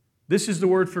 this is the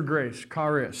word for grace,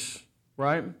 charis,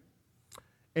 right?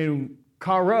 And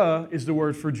chara is the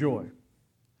word for joy.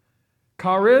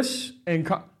 Charis and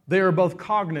they are both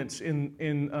cognates in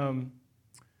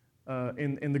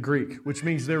the Greek, which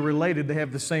means they're related. They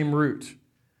have the same root.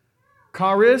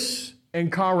 Charis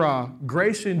and chara,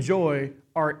 grace and joy,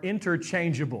 are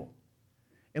interchangeable.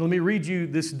 And let me read you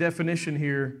this definition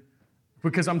here,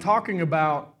 because I'm talking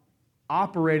about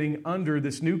operating under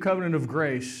this new covenant of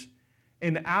grace,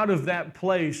 and out of that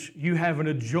place, you having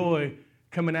a joy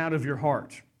coming out of your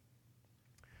heart.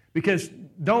 Because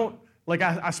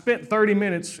I spent 30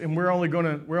 minutes, and we're only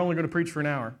going to preach for an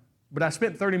hour, but I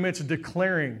spent 30 minutes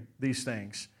declaring these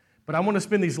things. But I want to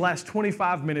spend these last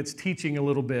 25 minutes teaching a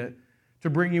little bit to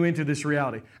bring you into this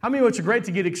reality. How many of you, it's great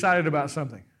to get excited about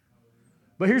something?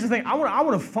 But here's the thing, I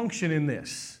want to function in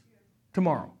this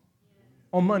tomorrow.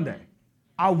 on Monday.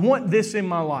 I want this in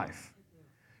my life.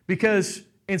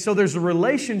 And so there's a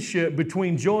relationship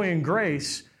between joy and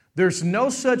grace. There's no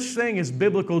such thing as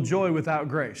biblical joy without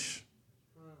grace.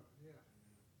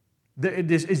 It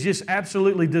just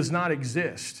absolutely does not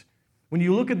exist. When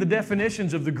you look at the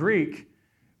definitions of the Greek,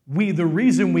 the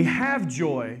reason we have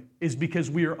joy is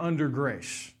because we are under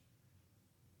grace.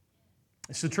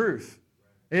 It's the truth.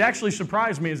 It actually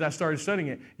surprised me as I started studying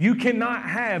it. You cannot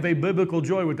have a biblical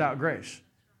joy without grace.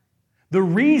 The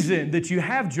reason that you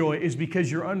have joy is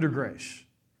because you're under grace.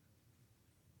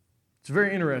 It's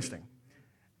very interesting.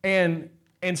 And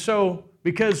so,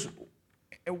 because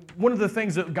one of the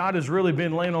things that God has really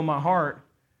been laying on my heart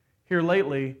here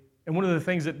lately, and one of the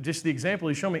things that just the example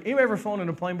He showed me, anybody ever flown in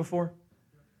a plane before?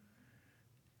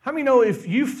 How many know if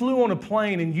you flew on a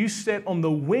plane and you sat on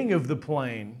the wing of the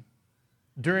plane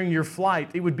during your flight,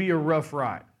 it would be a rough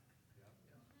ride,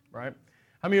 right?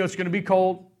 How many know it's going to be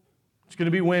cold, it's going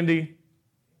to be windy,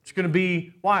 it's going to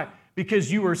be, why?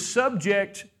 Because you are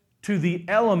subject to the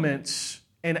elements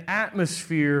and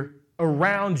atmosphere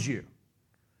around you.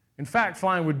 In fact,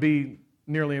 flying would be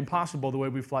nearly impossible the way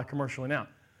we fly commercially now.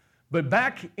 But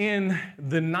back in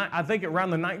I think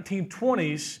around the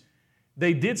 1920s,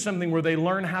 they did something where they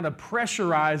learned how to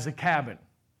pressurize a cabin.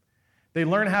 They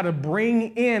learned how to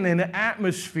bring in an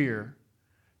atmosphere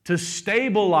to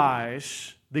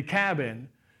stabilize the cabin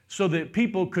so that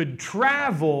people could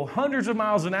travel hundreds of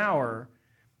miles an hour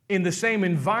in the same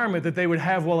environment that they would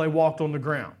have while they walked on the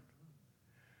ground.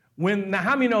 Now,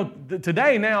 how many know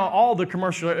today now all the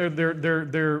commercial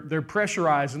they're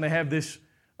pressurized and they have this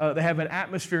they have an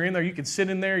atmosphere in there. You can sit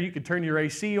in there, you can turn your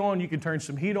AC on, you can turn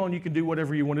some heat on, you can do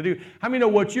whatever you want to do. How many know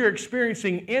what you're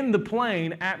experiencing in the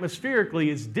plane atmospherically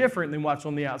is different than what's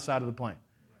on the outside of the plane?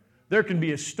 There can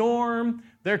be a storm,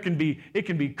 it can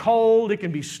be cold, it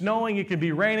can be snowing, it can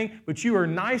be raining, but you are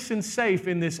nice and safe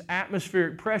in this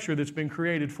atmospheric pressure that's been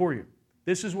created for you.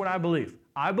 This is what I believe.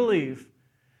 I believe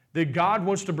that God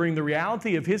wants to bring the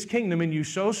reality of His kingdom in you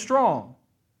so strong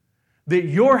that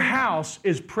your house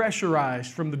is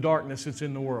pressurized from the darkness that's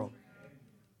in the world.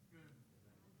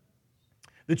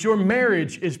 That your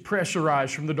marriage is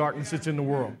pressurized from the darkness that's in the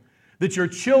world. That your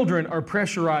children are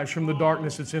pressurized from the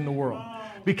darkness that's in the world.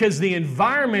 Because the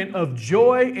environment of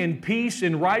joy and peace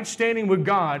and right standing with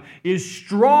God is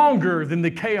stronger than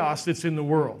the chaos that's in the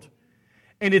world.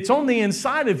 And it's on the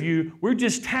inside of you. We're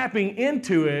just tapping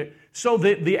into it so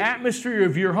that the atmosphere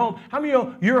of your home, how many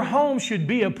know your home should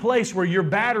be a place where your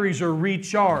batteries are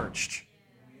recharged?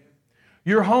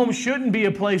 Your home shouldn't be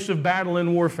a place of battle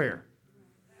and warfare.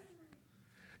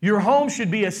 Your home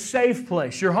should be a safe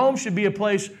place. Your home should be a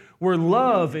place where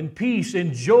love and peace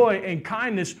and joy and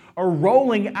kindness are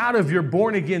rolling out of your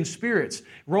born-again spirits,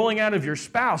 rolling out of your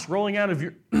spouse, rolling out of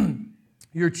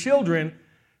your children,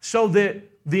 so that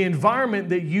the environment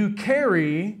that you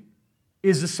carry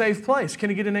is a safe place.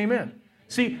 Can you get an amen?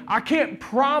 See, I can't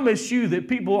promise you that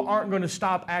people aren't going to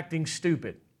stop acting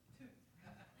stupid.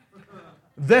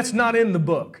 That's not in the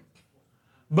book.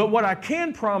 But what I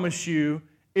can promise you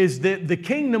is that the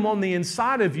kingdom on the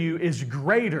inside of you is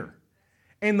greater.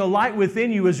 And the light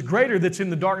within you is greater that's in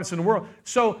the darkness in the world.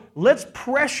 So let's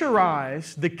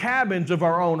pressurize the cabins of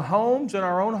our own homes and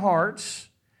our own hearts.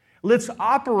 Let's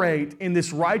operate in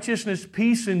this righteousness,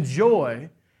 peace, and joy.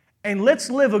 And let's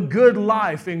live a good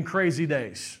life in crazy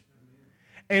days.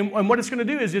 And what it's going to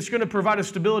do is it's going to provide a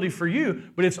stability for you,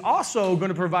 but it's also going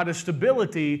to provide a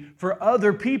stability for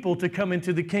other people to come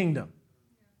into the kingdom.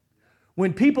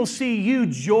 When people see you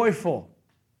joyful,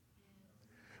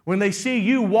 when they see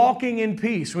you walking in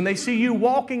peace, when they see you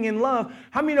walking in love,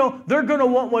 how many know they're going to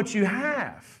want what you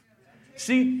have?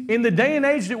 See, in the day and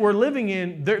age that we're living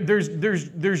in, there's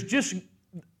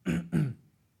going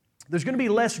to be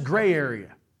less gray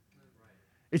area.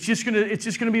 It's just going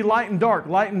to be light and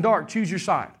dark. Choose your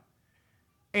side.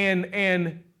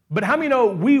 But how many know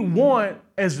we want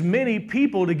as many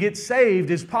people to get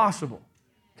saved as possible?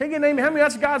 Can you get an amen? How many?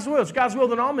 That's God's will. It's God's will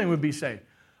that all men would be saved.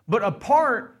 But a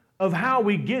part of how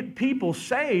we get people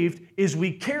saved is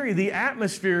we carry the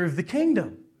atmosphere of the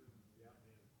kingdom.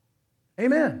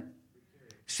 Amen.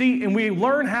 See, and we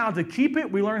learn how to keep it.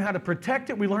 We learn how to protect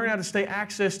it. We learn how to stay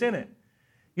accessed in it.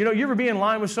 You know, you ever be in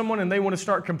line with someone and they want to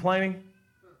start complaining?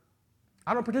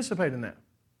 I don't participate in that.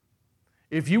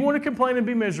 If you want to complain and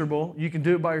be miserable, you can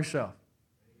do it by yourself.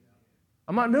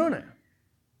 I'm not doing it.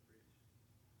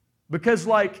 Because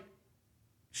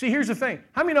see, here's the thing.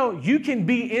 How many know you can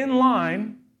be in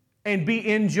line and be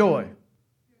in joy?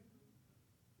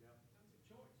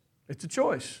 It's a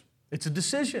choice. It's a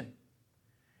decision.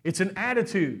 It's an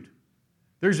attitude.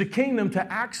 There's a kingdom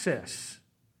to access.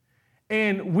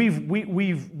 And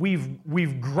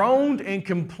we've groaned and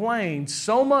complained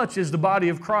so much as the body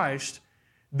of Christ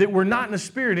that we're not in the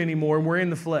spirit anymore and we're in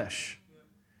the flesh.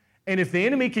 And if the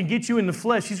enemy can get you in the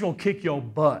flesh, he's going to kick your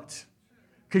butt.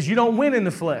 Because you don't win in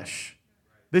the flesh.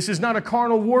 This is not a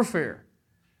carnal warfare.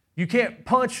 You can't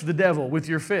punch the devil with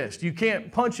your fist. You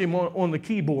can't punch him on the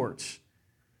keyboards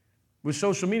with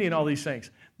social media and all these things.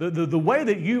 The way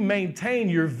that you maintain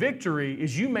your victory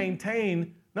is you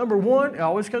maintain, number one, it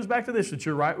always comes back to this, that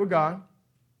you're right with God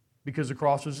because the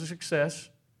cross is a success,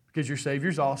 because your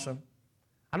Savior's awesome.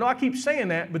 I know I keep saying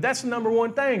that, but that's the number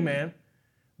one thing, man.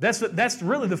 That's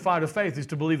really the fight of faith, is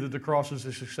to believe that the cross is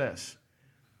a success.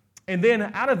 And then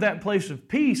out of that place of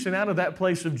peace and out of that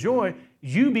place of joy,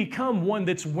 you become one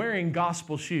that's wearing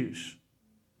gospel shoes.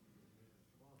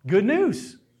 Good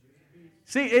news.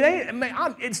 See,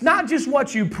 it's not just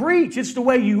what you preach, it's the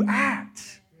way you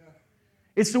act.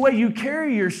 It's the way you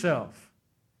carry yourself.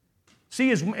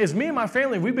 See, as me and my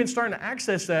family, we've been starting to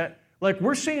access that, like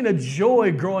we're seeing a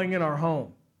joy growing in our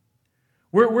home.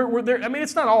 We're there. I mean,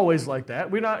 it's not always like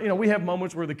that. We have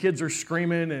moments where the kids are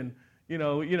screaming and,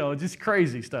 just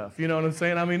crazy stuff. You know what I'm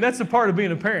saying? I mean, that's a part of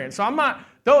being a parent. So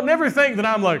don't never think that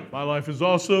I'm like, my life is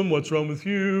awesome, what's wrong with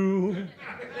you?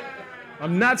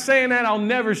 I'm not saying that. I'll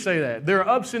never say that. There are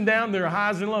ups and downs. There are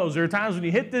highs and lows. There are times when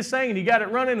you hit this thing and you got it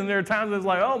running, and there are times when it's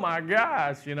like, oh my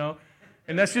gosh,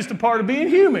 And that's just a part of being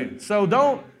human. So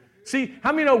don't, see,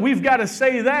 how many know we've got to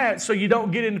say that so you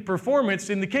don't get into performance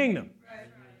in the kingdom?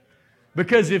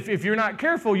 Because if you're not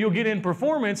careful, you'll get in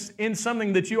performance in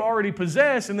something that you already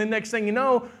possess, and then next thing you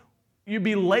know, you'll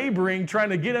be laboring trying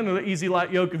to get under the easy light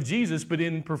yoke of Jesus, but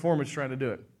in performance trying to do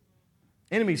it.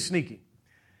 Enemy's sneaky.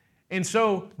 And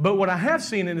so, but what I have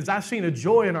seen is I've seen a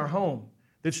joy in our home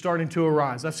that's starting to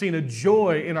arise. I've seen a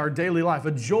joy in our daily life,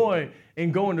 a joy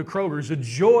in going to Kroger's, a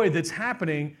joy that's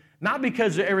happening not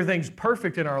because everything's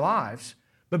perfect in our lives,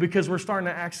 but because we're starting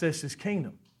to access His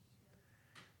kingdom.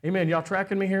 Amen. Y'all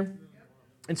tracking me here?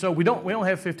 And so we don't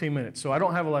have 15 minutes, so I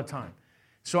don't have a lot of time.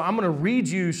 So I'm going to read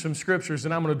you some scriptures,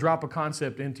 and I'm going to drop a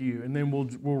concept into you, and then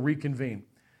we'll reconvene.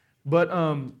 But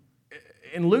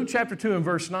in Luke chapter 2 and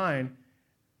verse 9,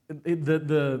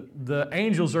 the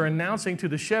angels are announcing to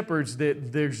the shepherds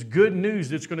that there's good news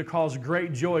that's going to cause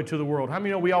great joy to the world. How many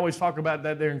know we always talk about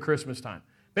that there in Christmas time?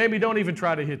 Baby, don't even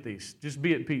try to hit these. Just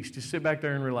be at peace. Just sit back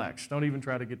there and relax. Don't even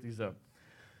try to get these up.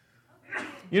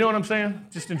 You know what I'm saying?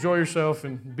 Just enjoy yourself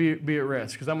and be at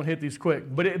rest, because I'm going to hit these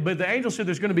quick. But the angel said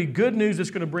there's going to be good news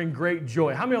that's going to bring great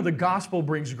joy. How many know the gospel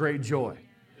brings great joy?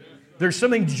 There's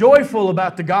something joyful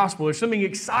about the gospel. There's something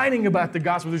exciting about the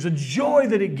gospel. There's a joy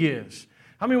that it gives.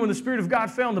 I mean, when the Spirit of God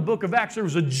fell in the book of Acts, there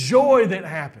was a joy that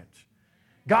happened.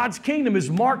 God's kingdom is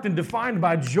marked and defined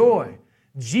by joy.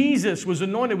 Jesus was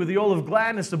anointed with the oil of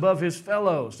gladness above His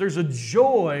fellows. There's a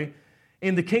joy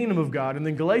in the kingdom of God. And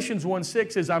then Galatians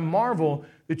 1:6 says, I marvel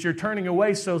that you're turning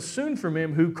away so soon from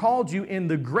Him who called you in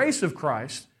the grace of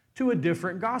Christ to a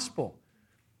different gospel.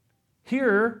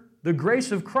 Here, the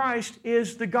grace of Christ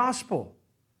is the gospel.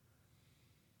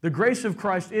 The grace of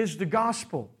Christ is the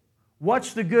gospel.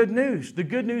 What's the good news? The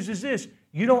good news is this: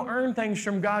 you don't earn things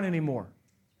from God anymore.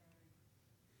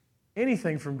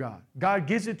 Anything from God. God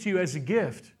gives it to you as a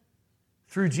gift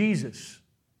through Jesus.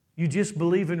 You just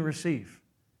believe and receive.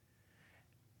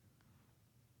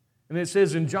 And it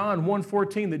says in John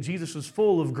 1:14 that Jesus is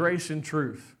full of grace and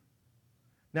truth.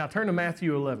 Now turn to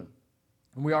Matthew 11.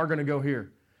 And we are going to go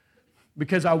here,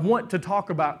 because I want to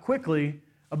talk quickly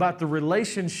about the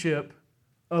relationship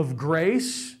of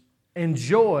grace and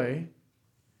joy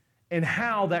and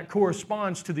how that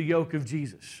corresponds to the yoke of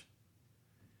Jesus.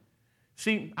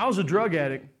 See, I was a drug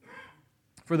addict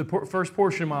for the first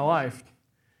portion of my life,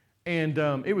 and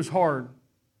it was hard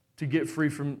to get free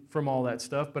from all that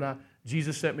stuff, but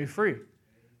Jesus set me free.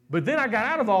 But then I got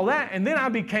out of all that, and then I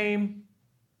became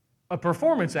a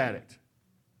performance addict.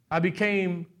 I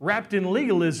became wrapped in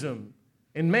legalism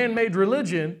and man-made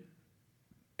religion,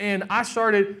 and I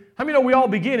started, how many know we all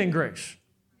begin in grace?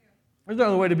 There's no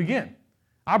other way to begin.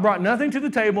 I brought nothing to the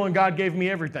table, and God gave me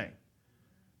everything.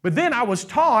 But then I was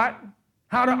taught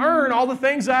how to earn all the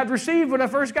things I'd received when I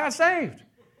first got saved.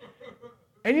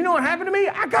 And you know what happened to me?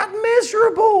 I got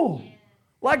miserable.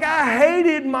 Like I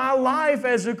hated my life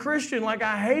as a Christian. Like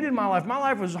I hated my life. My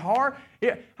life was hard.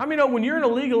 How many know when you're in a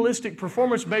legalistic,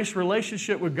 performance-based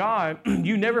relationship with God,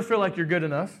 you never feel like you're good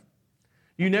enough.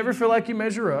 You never feel like you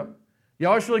measure up. You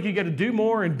always feel like you got to do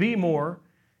more and be more.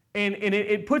 And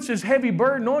it puts this heavy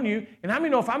burden on you. And how many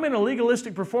know if I'm in a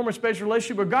legalistic, performance-based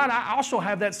relationship with God, I also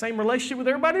have that same relationship with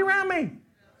everybody around me.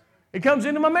 It comes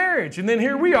into my marriage. And then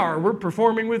here we are. We're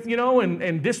performing with,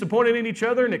 and disappointed in each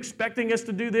other and expecting us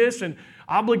to do this and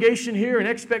obligation here and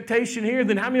expectation here.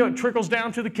 Then how many know it trickles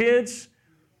down to the kids?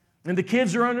 And the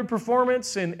kids are under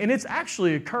performance. And it's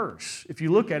actually a curse if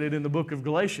you look at it in the book of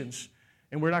Galatians.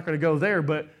 And we're not going to go there.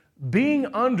 But being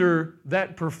under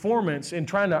that performance and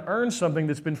trying to earn something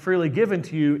that's been freely given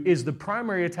to you is the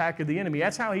primary attack of the enemy.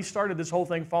 That's how he started this whole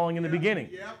thing falling in the beginning.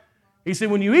 He said,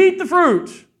 when you eat the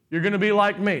fruit, you're going to be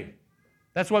like me.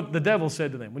 That's what the devil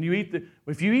said to them.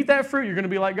 If you eat that fruit, you're going to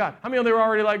be like God. How many of them were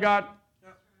already like God?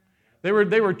 They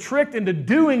were tricked into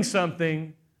doing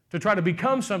something to try to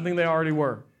become something they already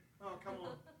were. Oh, come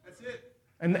on. That's it.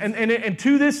 And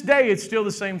to this day, it's still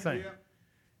the same thing.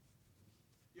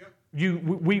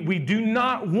 We do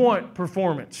not want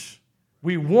performance.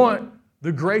 We want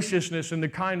the graciousness and the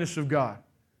kindness of God.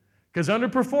 Because under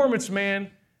performance, man,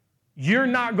 you're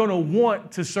not going to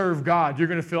want to serve God. You're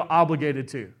going to feel obligated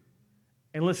to.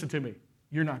 And listen to me,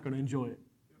 you're not going to enjoy it.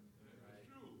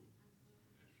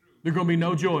 There's going to be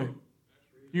no joy.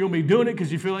 You're going to be doing it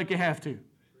because you feel like you have to.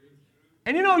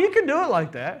 And you can do it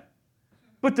like that,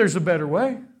 but there's a better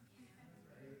way.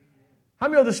 How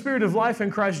many know the Spirit of life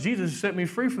in Christ Jesus set me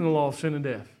free from the law of sin and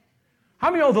death? How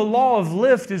many know the law of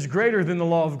lift is greater than the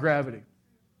law of gravity?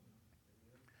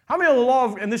 How many know the law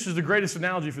of, and this is the greatest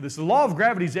analogy for this, the law of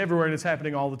gravity is everywhere and it's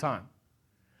happening all the time.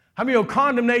 How many know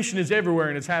condemnation is everywhere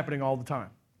and it's happening all the time?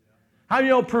 How many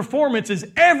know performance is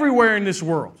everywhere in this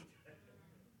world?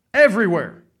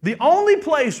 Everywhere. The only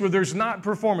place where there's not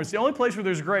performance, the only place where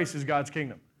there's grace is God's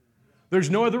kingdom. There's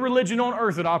no other religion on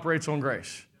earth that operates on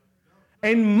grace.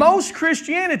 And most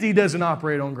Christianity doesn't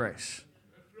operate on grace.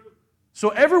 So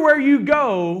everywhere you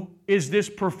go is this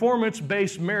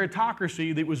performance-based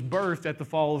meritocracy that was birthed at the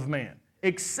fall of man,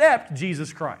 except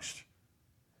Jesus Christ.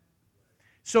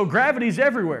 So gravity's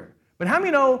everywhere. But how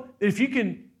many know that if you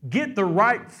can get the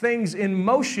right things in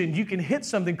motion, you can hit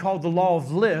something called the law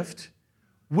of lift,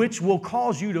 which will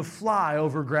cause you to fly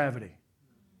over gravity?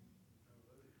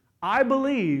 I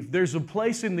believe there's a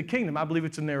place in the kingdom. I believe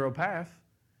it's a narrow path.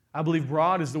 I believe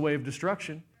broad is the way of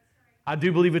destruction. I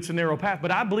do believe it's a narrow path,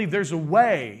 but I believe there's a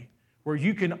way where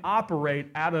you can operate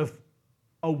out of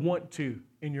a want to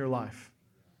in your life,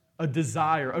 a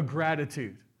desire, a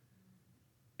gratitude.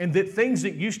 And that things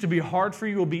that used to be hard for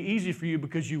you will be easy for you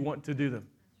because you want to do them.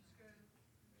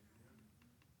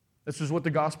 This is what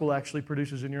the gospel actually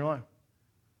produces in your life.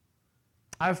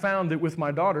 I've found that with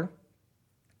my daughter,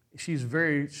 she's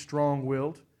very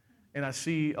strong-willed, and I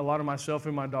see a lot of myself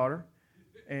in my daughter,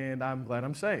 and I'm glad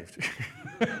I'm saved.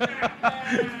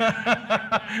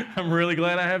 I'm really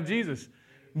glad I have Jesus.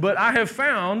 But I have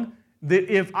found that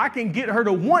if I can get her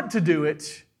to want to do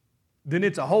it, then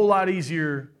it's a whole lot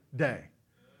easier day.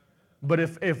 But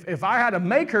if I had to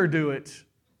make her do it,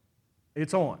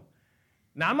 it's on.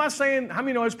 Now, I'm not saying, how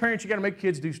many know as parents you got to make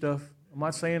kids do stuff? I'm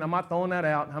not throwing that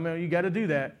out. How many know you got to do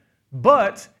that?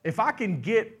 But if I can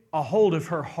get a hold of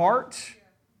her heart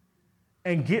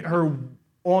and get her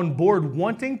on board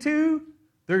wanting to,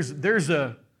 there's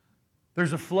a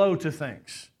flow to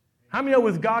things. How many know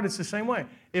with God it's the same way?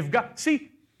 If God,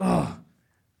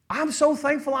 I'm so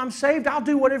thankful I'm saved, I'll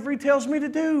do whatever He tells me to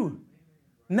do.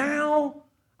 Now,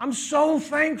 I'm so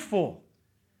thankful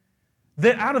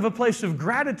that out of a place of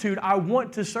gratitude, I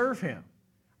want to serve Him.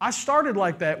 I started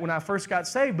like that when I first got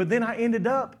saved, but then I ended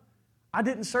up, I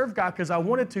didn't serve God because I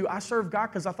wanted to. I served God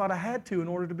because I thought I had to in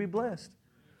order to be blessed.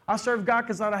 I served God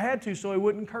because I thought I had to so He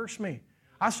wouldn't curse me.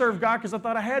 I served God because I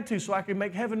thought I had to so I could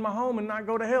make heaven my home and not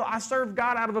go to hell. I served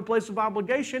God out of a place of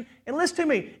obligation. And listen to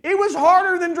me, it was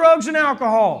harder than drugs and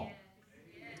alcohol.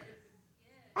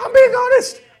 I'm being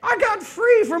honest. I got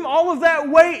free from all of that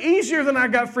way easier than I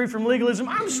got free from legalism.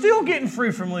 I'm still getting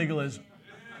free from legalism.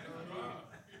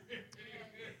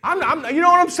 You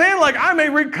know what I'm saying? Like, I'm a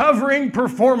recovering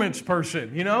performance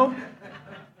person, you know?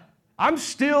 I'm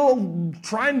still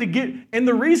trying to get, and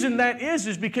the reason that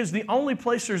is because the only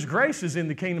place there's grace is in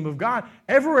the kingdom of God.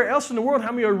 Everywhere else in the world,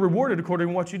 how many are rewarded according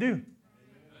to what you do?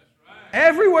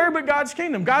 Everywhere but God's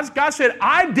kingdom. God said,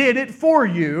 I did it for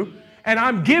you, and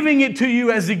I'm giving it to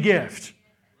you as a gift.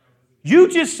 You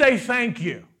just say thank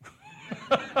you.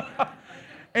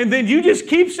 And then you just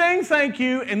keep saying thank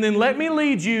you, and then let me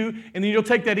lead you, and then you'll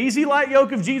take that easy light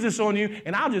yoke of Jesus on you,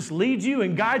 and I'll just lead you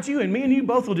and guide you, and me and you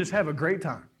both will just have a great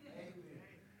time.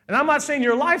 And I'm not saying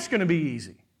your life's going to be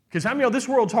easy, because how many know this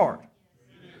world's hard?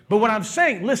 But what I'm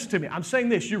saying, listen to me, I'm saying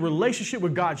this, your relationship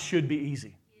with God should be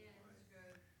easy.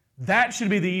 That should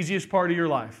be the easiest part of your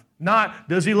life. Not,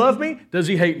 does He love me? Does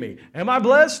He hate me? Am I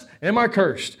blessed? Am I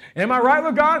cursed? Am I right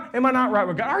with God? Am I not right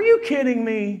with God? Are you kidding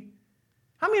me?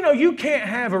 How many know you can't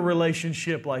have a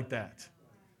relationship like that?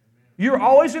 You're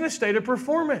always in a state of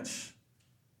performance.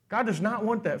 God does not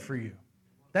want that for you.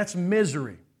 That's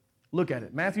misery. Look at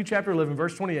it. Matthew chapter 11,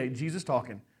 verse 28, Jesus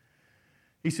talking.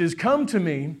 He says, "Come to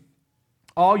me,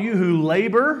 all you who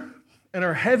labor and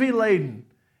are heavy laden,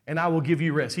 and I will give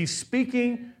you rest." He's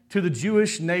speaking to the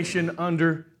Jewish nation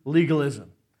under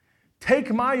legalism.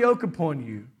 "Take my yoke upon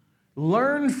you,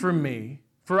 learn from me,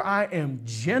 for I am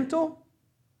gentle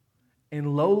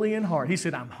and lowly in heart." He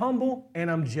said, "I'm humble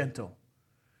and I'm gentle.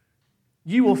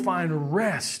 You will find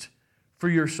rest for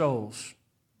your souls.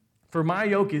 For my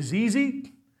yoke is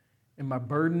easy and my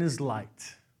burden is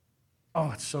light." Oh,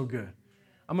 it's so good.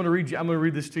 I'm going to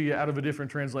read this to you out of a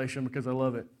different translation because I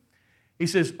love it. He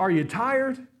says, "Are you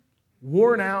tired,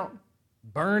 worn out,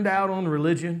 burned out on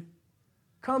religion?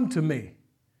 Come to me.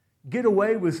 Get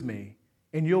away with me,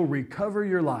 and you'll recover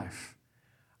your life.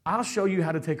 I'll show you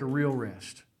how to take a real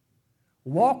rest.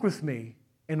 Walk with me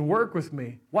and work with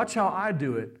me. Watch how I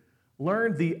do it.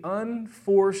 Learn the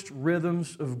unforced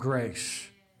rhythms of grace.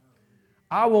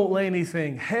 I won't lay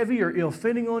anything heavy or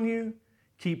ill-fitting on you.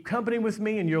 Keep company with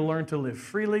me, and you'll learn to live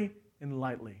freely and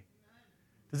lightly."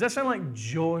 Does that sound like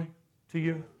joy to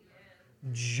you?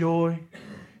 Joy.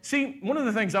 See, one of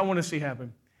the things I want to see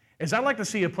happen is I'd like to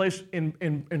see a place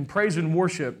in praise and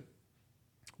worship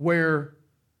where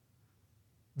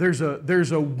there's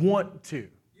a want to.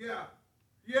 Yeah.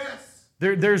 Yes.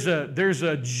 There's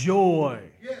a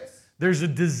joy. Yes. There's a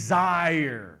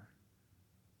desire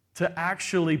to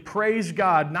actually praise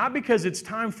God, not because it's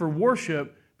time for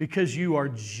worship, because you are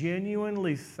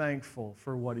genuinely thankful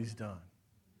for what He's done.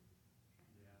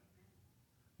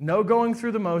 No going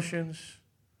through the motions,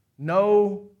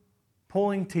 no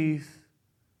pulling teeth,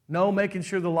 no making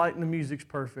sure the light and the music's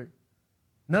perfect.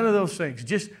 None of those things.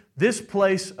 Just this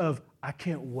place of, I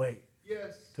can't wait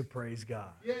to praise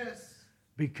God. Yes.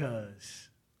 Because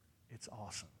it's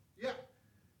awesome. Yeah.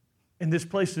 In this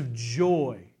place of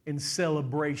joy and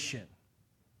celebration. I'm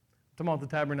talking about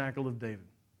the tabernacle of David.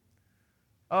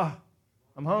 Oh,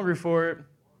 I'm hungry for it.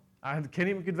 I can't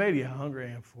even convey to you how hungry I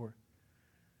am for it.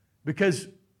 Because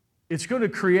it's going to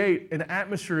create an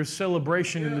atmosphere of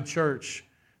celebration in the church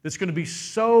that's going to be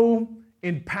so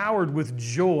empowered with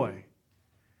joy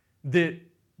that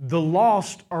the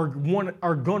lost are going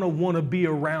to want to be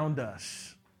around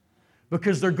us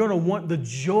because they're going to want the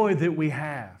joy that we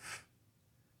have.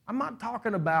 I'm not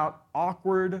talking about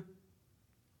awkward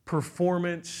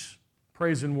performance,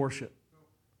 praise and worship.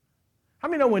 How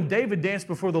many know when David danced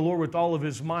before the Lord with all of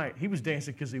his might, he was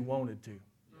dancing because he wanted to?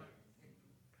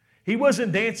 He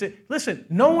wasn't dancing. Listen,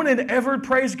 no one had ever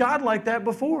praised God like that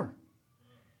before.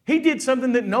 He did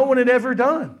something that no one had ever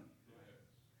done.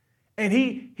 And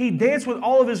he danced with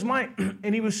all of his might,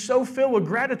 and he was so filled with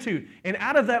gratitude. And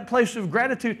out of that place of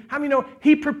gratitude, how many know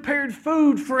he prepared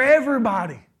food for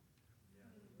everybody?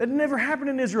 That never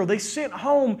happened in Israel. They sent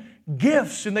home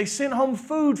gifts, and they sent home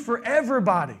food for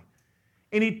everybody.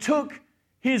 And he took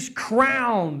his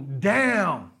crown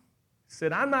down.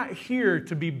 Said, "I'm not here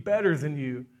to be better than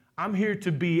you. I'm here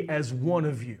to be as one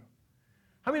of you."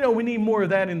 How many know we need more of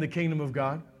that in the kingdom of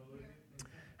God?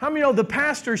 How many know the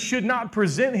pastor should not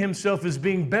present himself as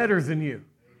being better than you?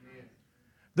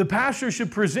 The pastor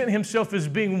should present himself as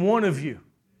being one of you.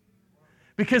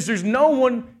 Because there's no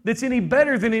one that's any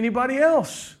better than anybody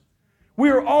else. We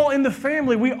are all in the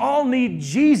family. We all need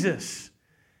Jesus.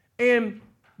 And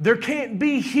there can't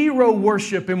be hero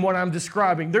worship in what I'm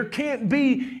describing. There can't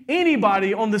be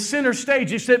anybody on the center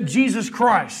stage except Jesus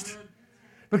Christ.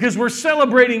 Because we're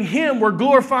celebrating Him, we're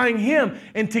glorifying Him,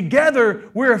 and together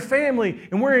we're a family,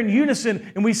 and we're in unison,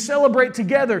 and we celebrate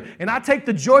together. And I take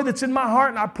the joy that's in my heart,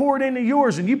 and I pour it into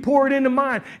yours, and you pour it into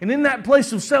mine. And in that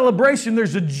place of celebration,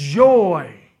 there's a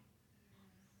joy.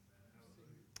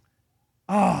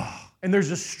 And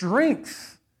there's a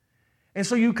strength. And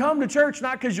so you come to church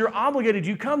not because you're obligated.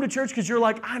 You come to church because you're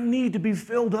like, I need to be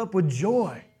filled up with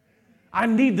joy. I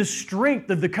need the strength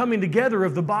of the coming together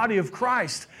of the body of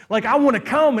Christ. Like I want to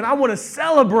come and I want to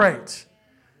celebrate.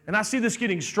 And I see this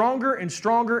getting stronger and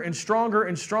stronger and stronger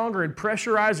and stronger and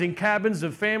pressurizing cabins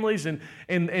of families and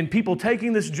people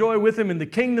taking this joy with them and the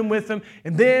kingdom with them.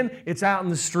 And then it's out in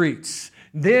the streets.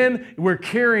 Then we're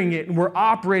carrying it and we're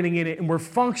operating in it and we're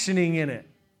functioning in it.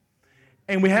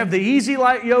 And we have the easy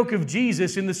light yoke of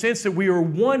Jesus in the sense that we are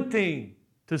wanting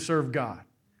to serve God.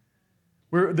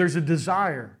 There's a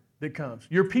desire that comes.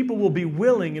 Your people will be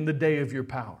willing in the day of your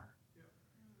power.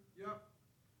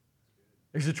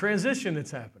 There's a transition that's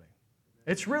happening.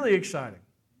 It's really exciting.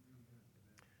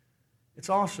 It's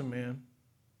awesome, man.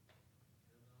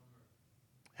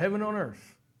 Heaven on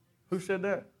earth. Who said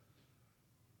that?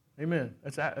 Amen.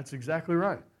 That's exactly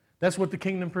right. That's what the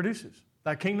kingdom produces.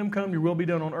 Thy kingdom come, your will be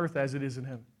done on earth as it is in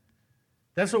heaven.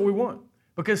 That's what we want.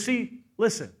 Because see,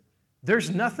 listen, there's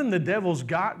nothing the devil's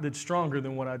got that's stronger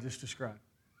than what I just described.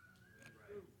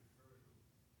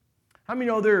 How many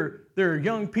know there are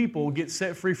young people who get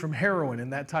set free from heroin in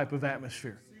that type of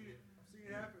atmosphere?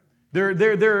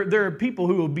 There are people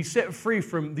who will be set free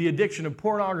from the addiction of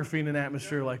pornography in an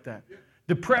atmosphere like that.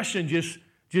 Depression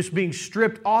just being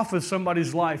stripped off of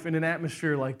somebody's life in an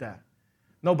atmosphere like that.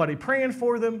 Nobody praying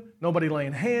for them, nobody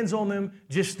laying hands on them,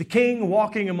 just the king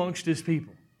walking amongst his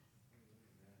people.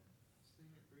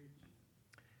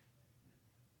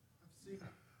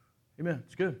 Amen.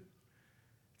 It's good.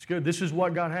 It's good. This is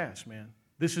what God has, man.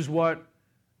 This is what.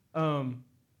 But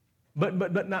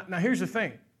now here's the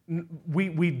thing. We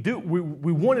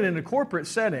want it in a corporate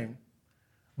setting,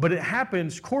 but it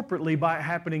happens corporately by it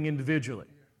happening individually.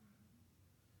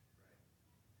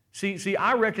 See,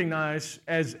 I recognize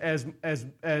as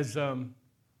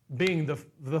being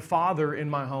the father in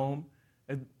my home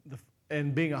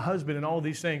and being a husband and all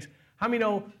these things. How many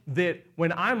know that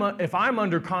if I'm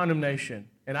under condemnation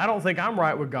and I don't think I'm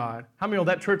right with God, how many know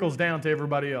that trickles down to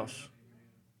everybody else?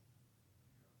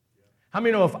 How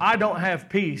many know if I don't have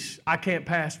peace, I can't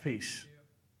pass peace?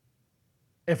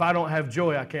 If I don't have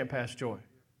joy, I can't pass joy.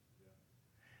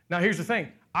 Now here's the thing.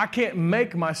 I can't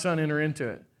make my son enter into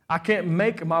it. I can't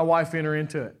make my wife enter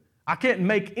into it. I can't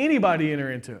make anybody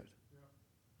enter into it.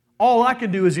 All I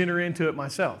can do is enter into it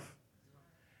myself.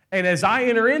 And as I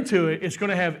enter into it, it's going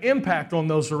to have impact on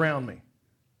those around me.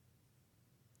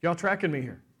 Y'all tracking me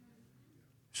here?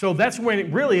 So that's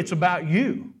when it's about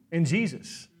you and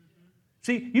Jesus.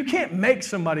 See, you can't make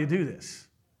somebody do this.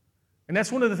 And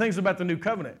that's one of the things about the new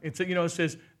covenant. It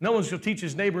says, no one shall teach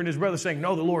his neighbor and his brother saying,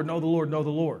 know the Lord, know the Lord, know the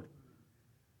Lord.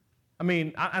 I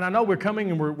mean, I know we're coming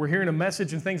and we're hearing a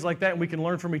message and things like that, and we can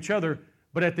learn from each other.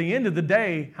 But at the end of the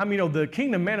day, how many know the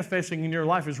kingdom manifesting in your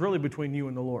life is really between you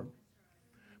and the Lord?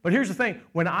 But here's the thing.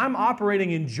 When I'm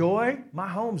operating in joy, my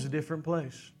home's a different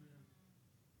place.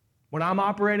 When I'm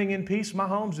operating in peace, my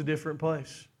home's a different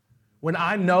place. When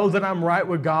I know that I'm right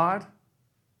with God,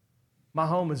 my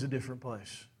home is a different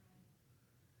place.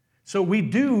 So we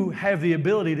do have the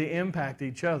ability to impact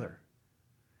each other.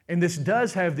 And this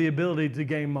does have the ability to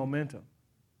gain momentum.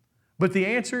 But the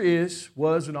answer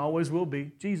was, and always will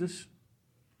be, Jesus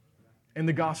and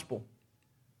the gospel.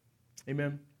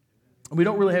 Amen. We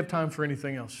don't really have time for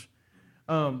anything else.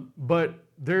 But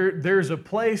there's a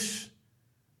place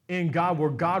in God where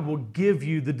God will give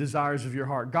you the desires of your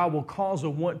heart. God will cause a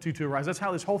want to arise. That's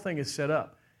how this whole thing is set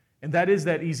up. And that is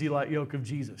that easy light yoke of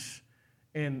Jesus.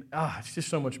 And it's just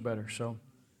so much better. So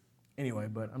anyway,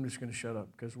 but I'm just going to shut up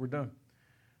because we're done.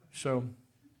 So,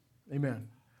 amen.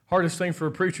 Hardest thing for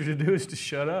a preacher to do is to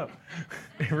shut up.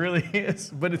 It really is.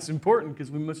 But it's important because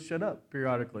we must shut up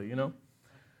periodically, you know.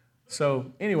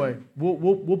 So anyway,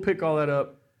 we'll pick all that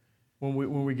up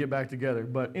when we get back together.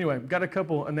 But anyway, got a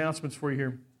couple announcements for you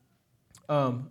here.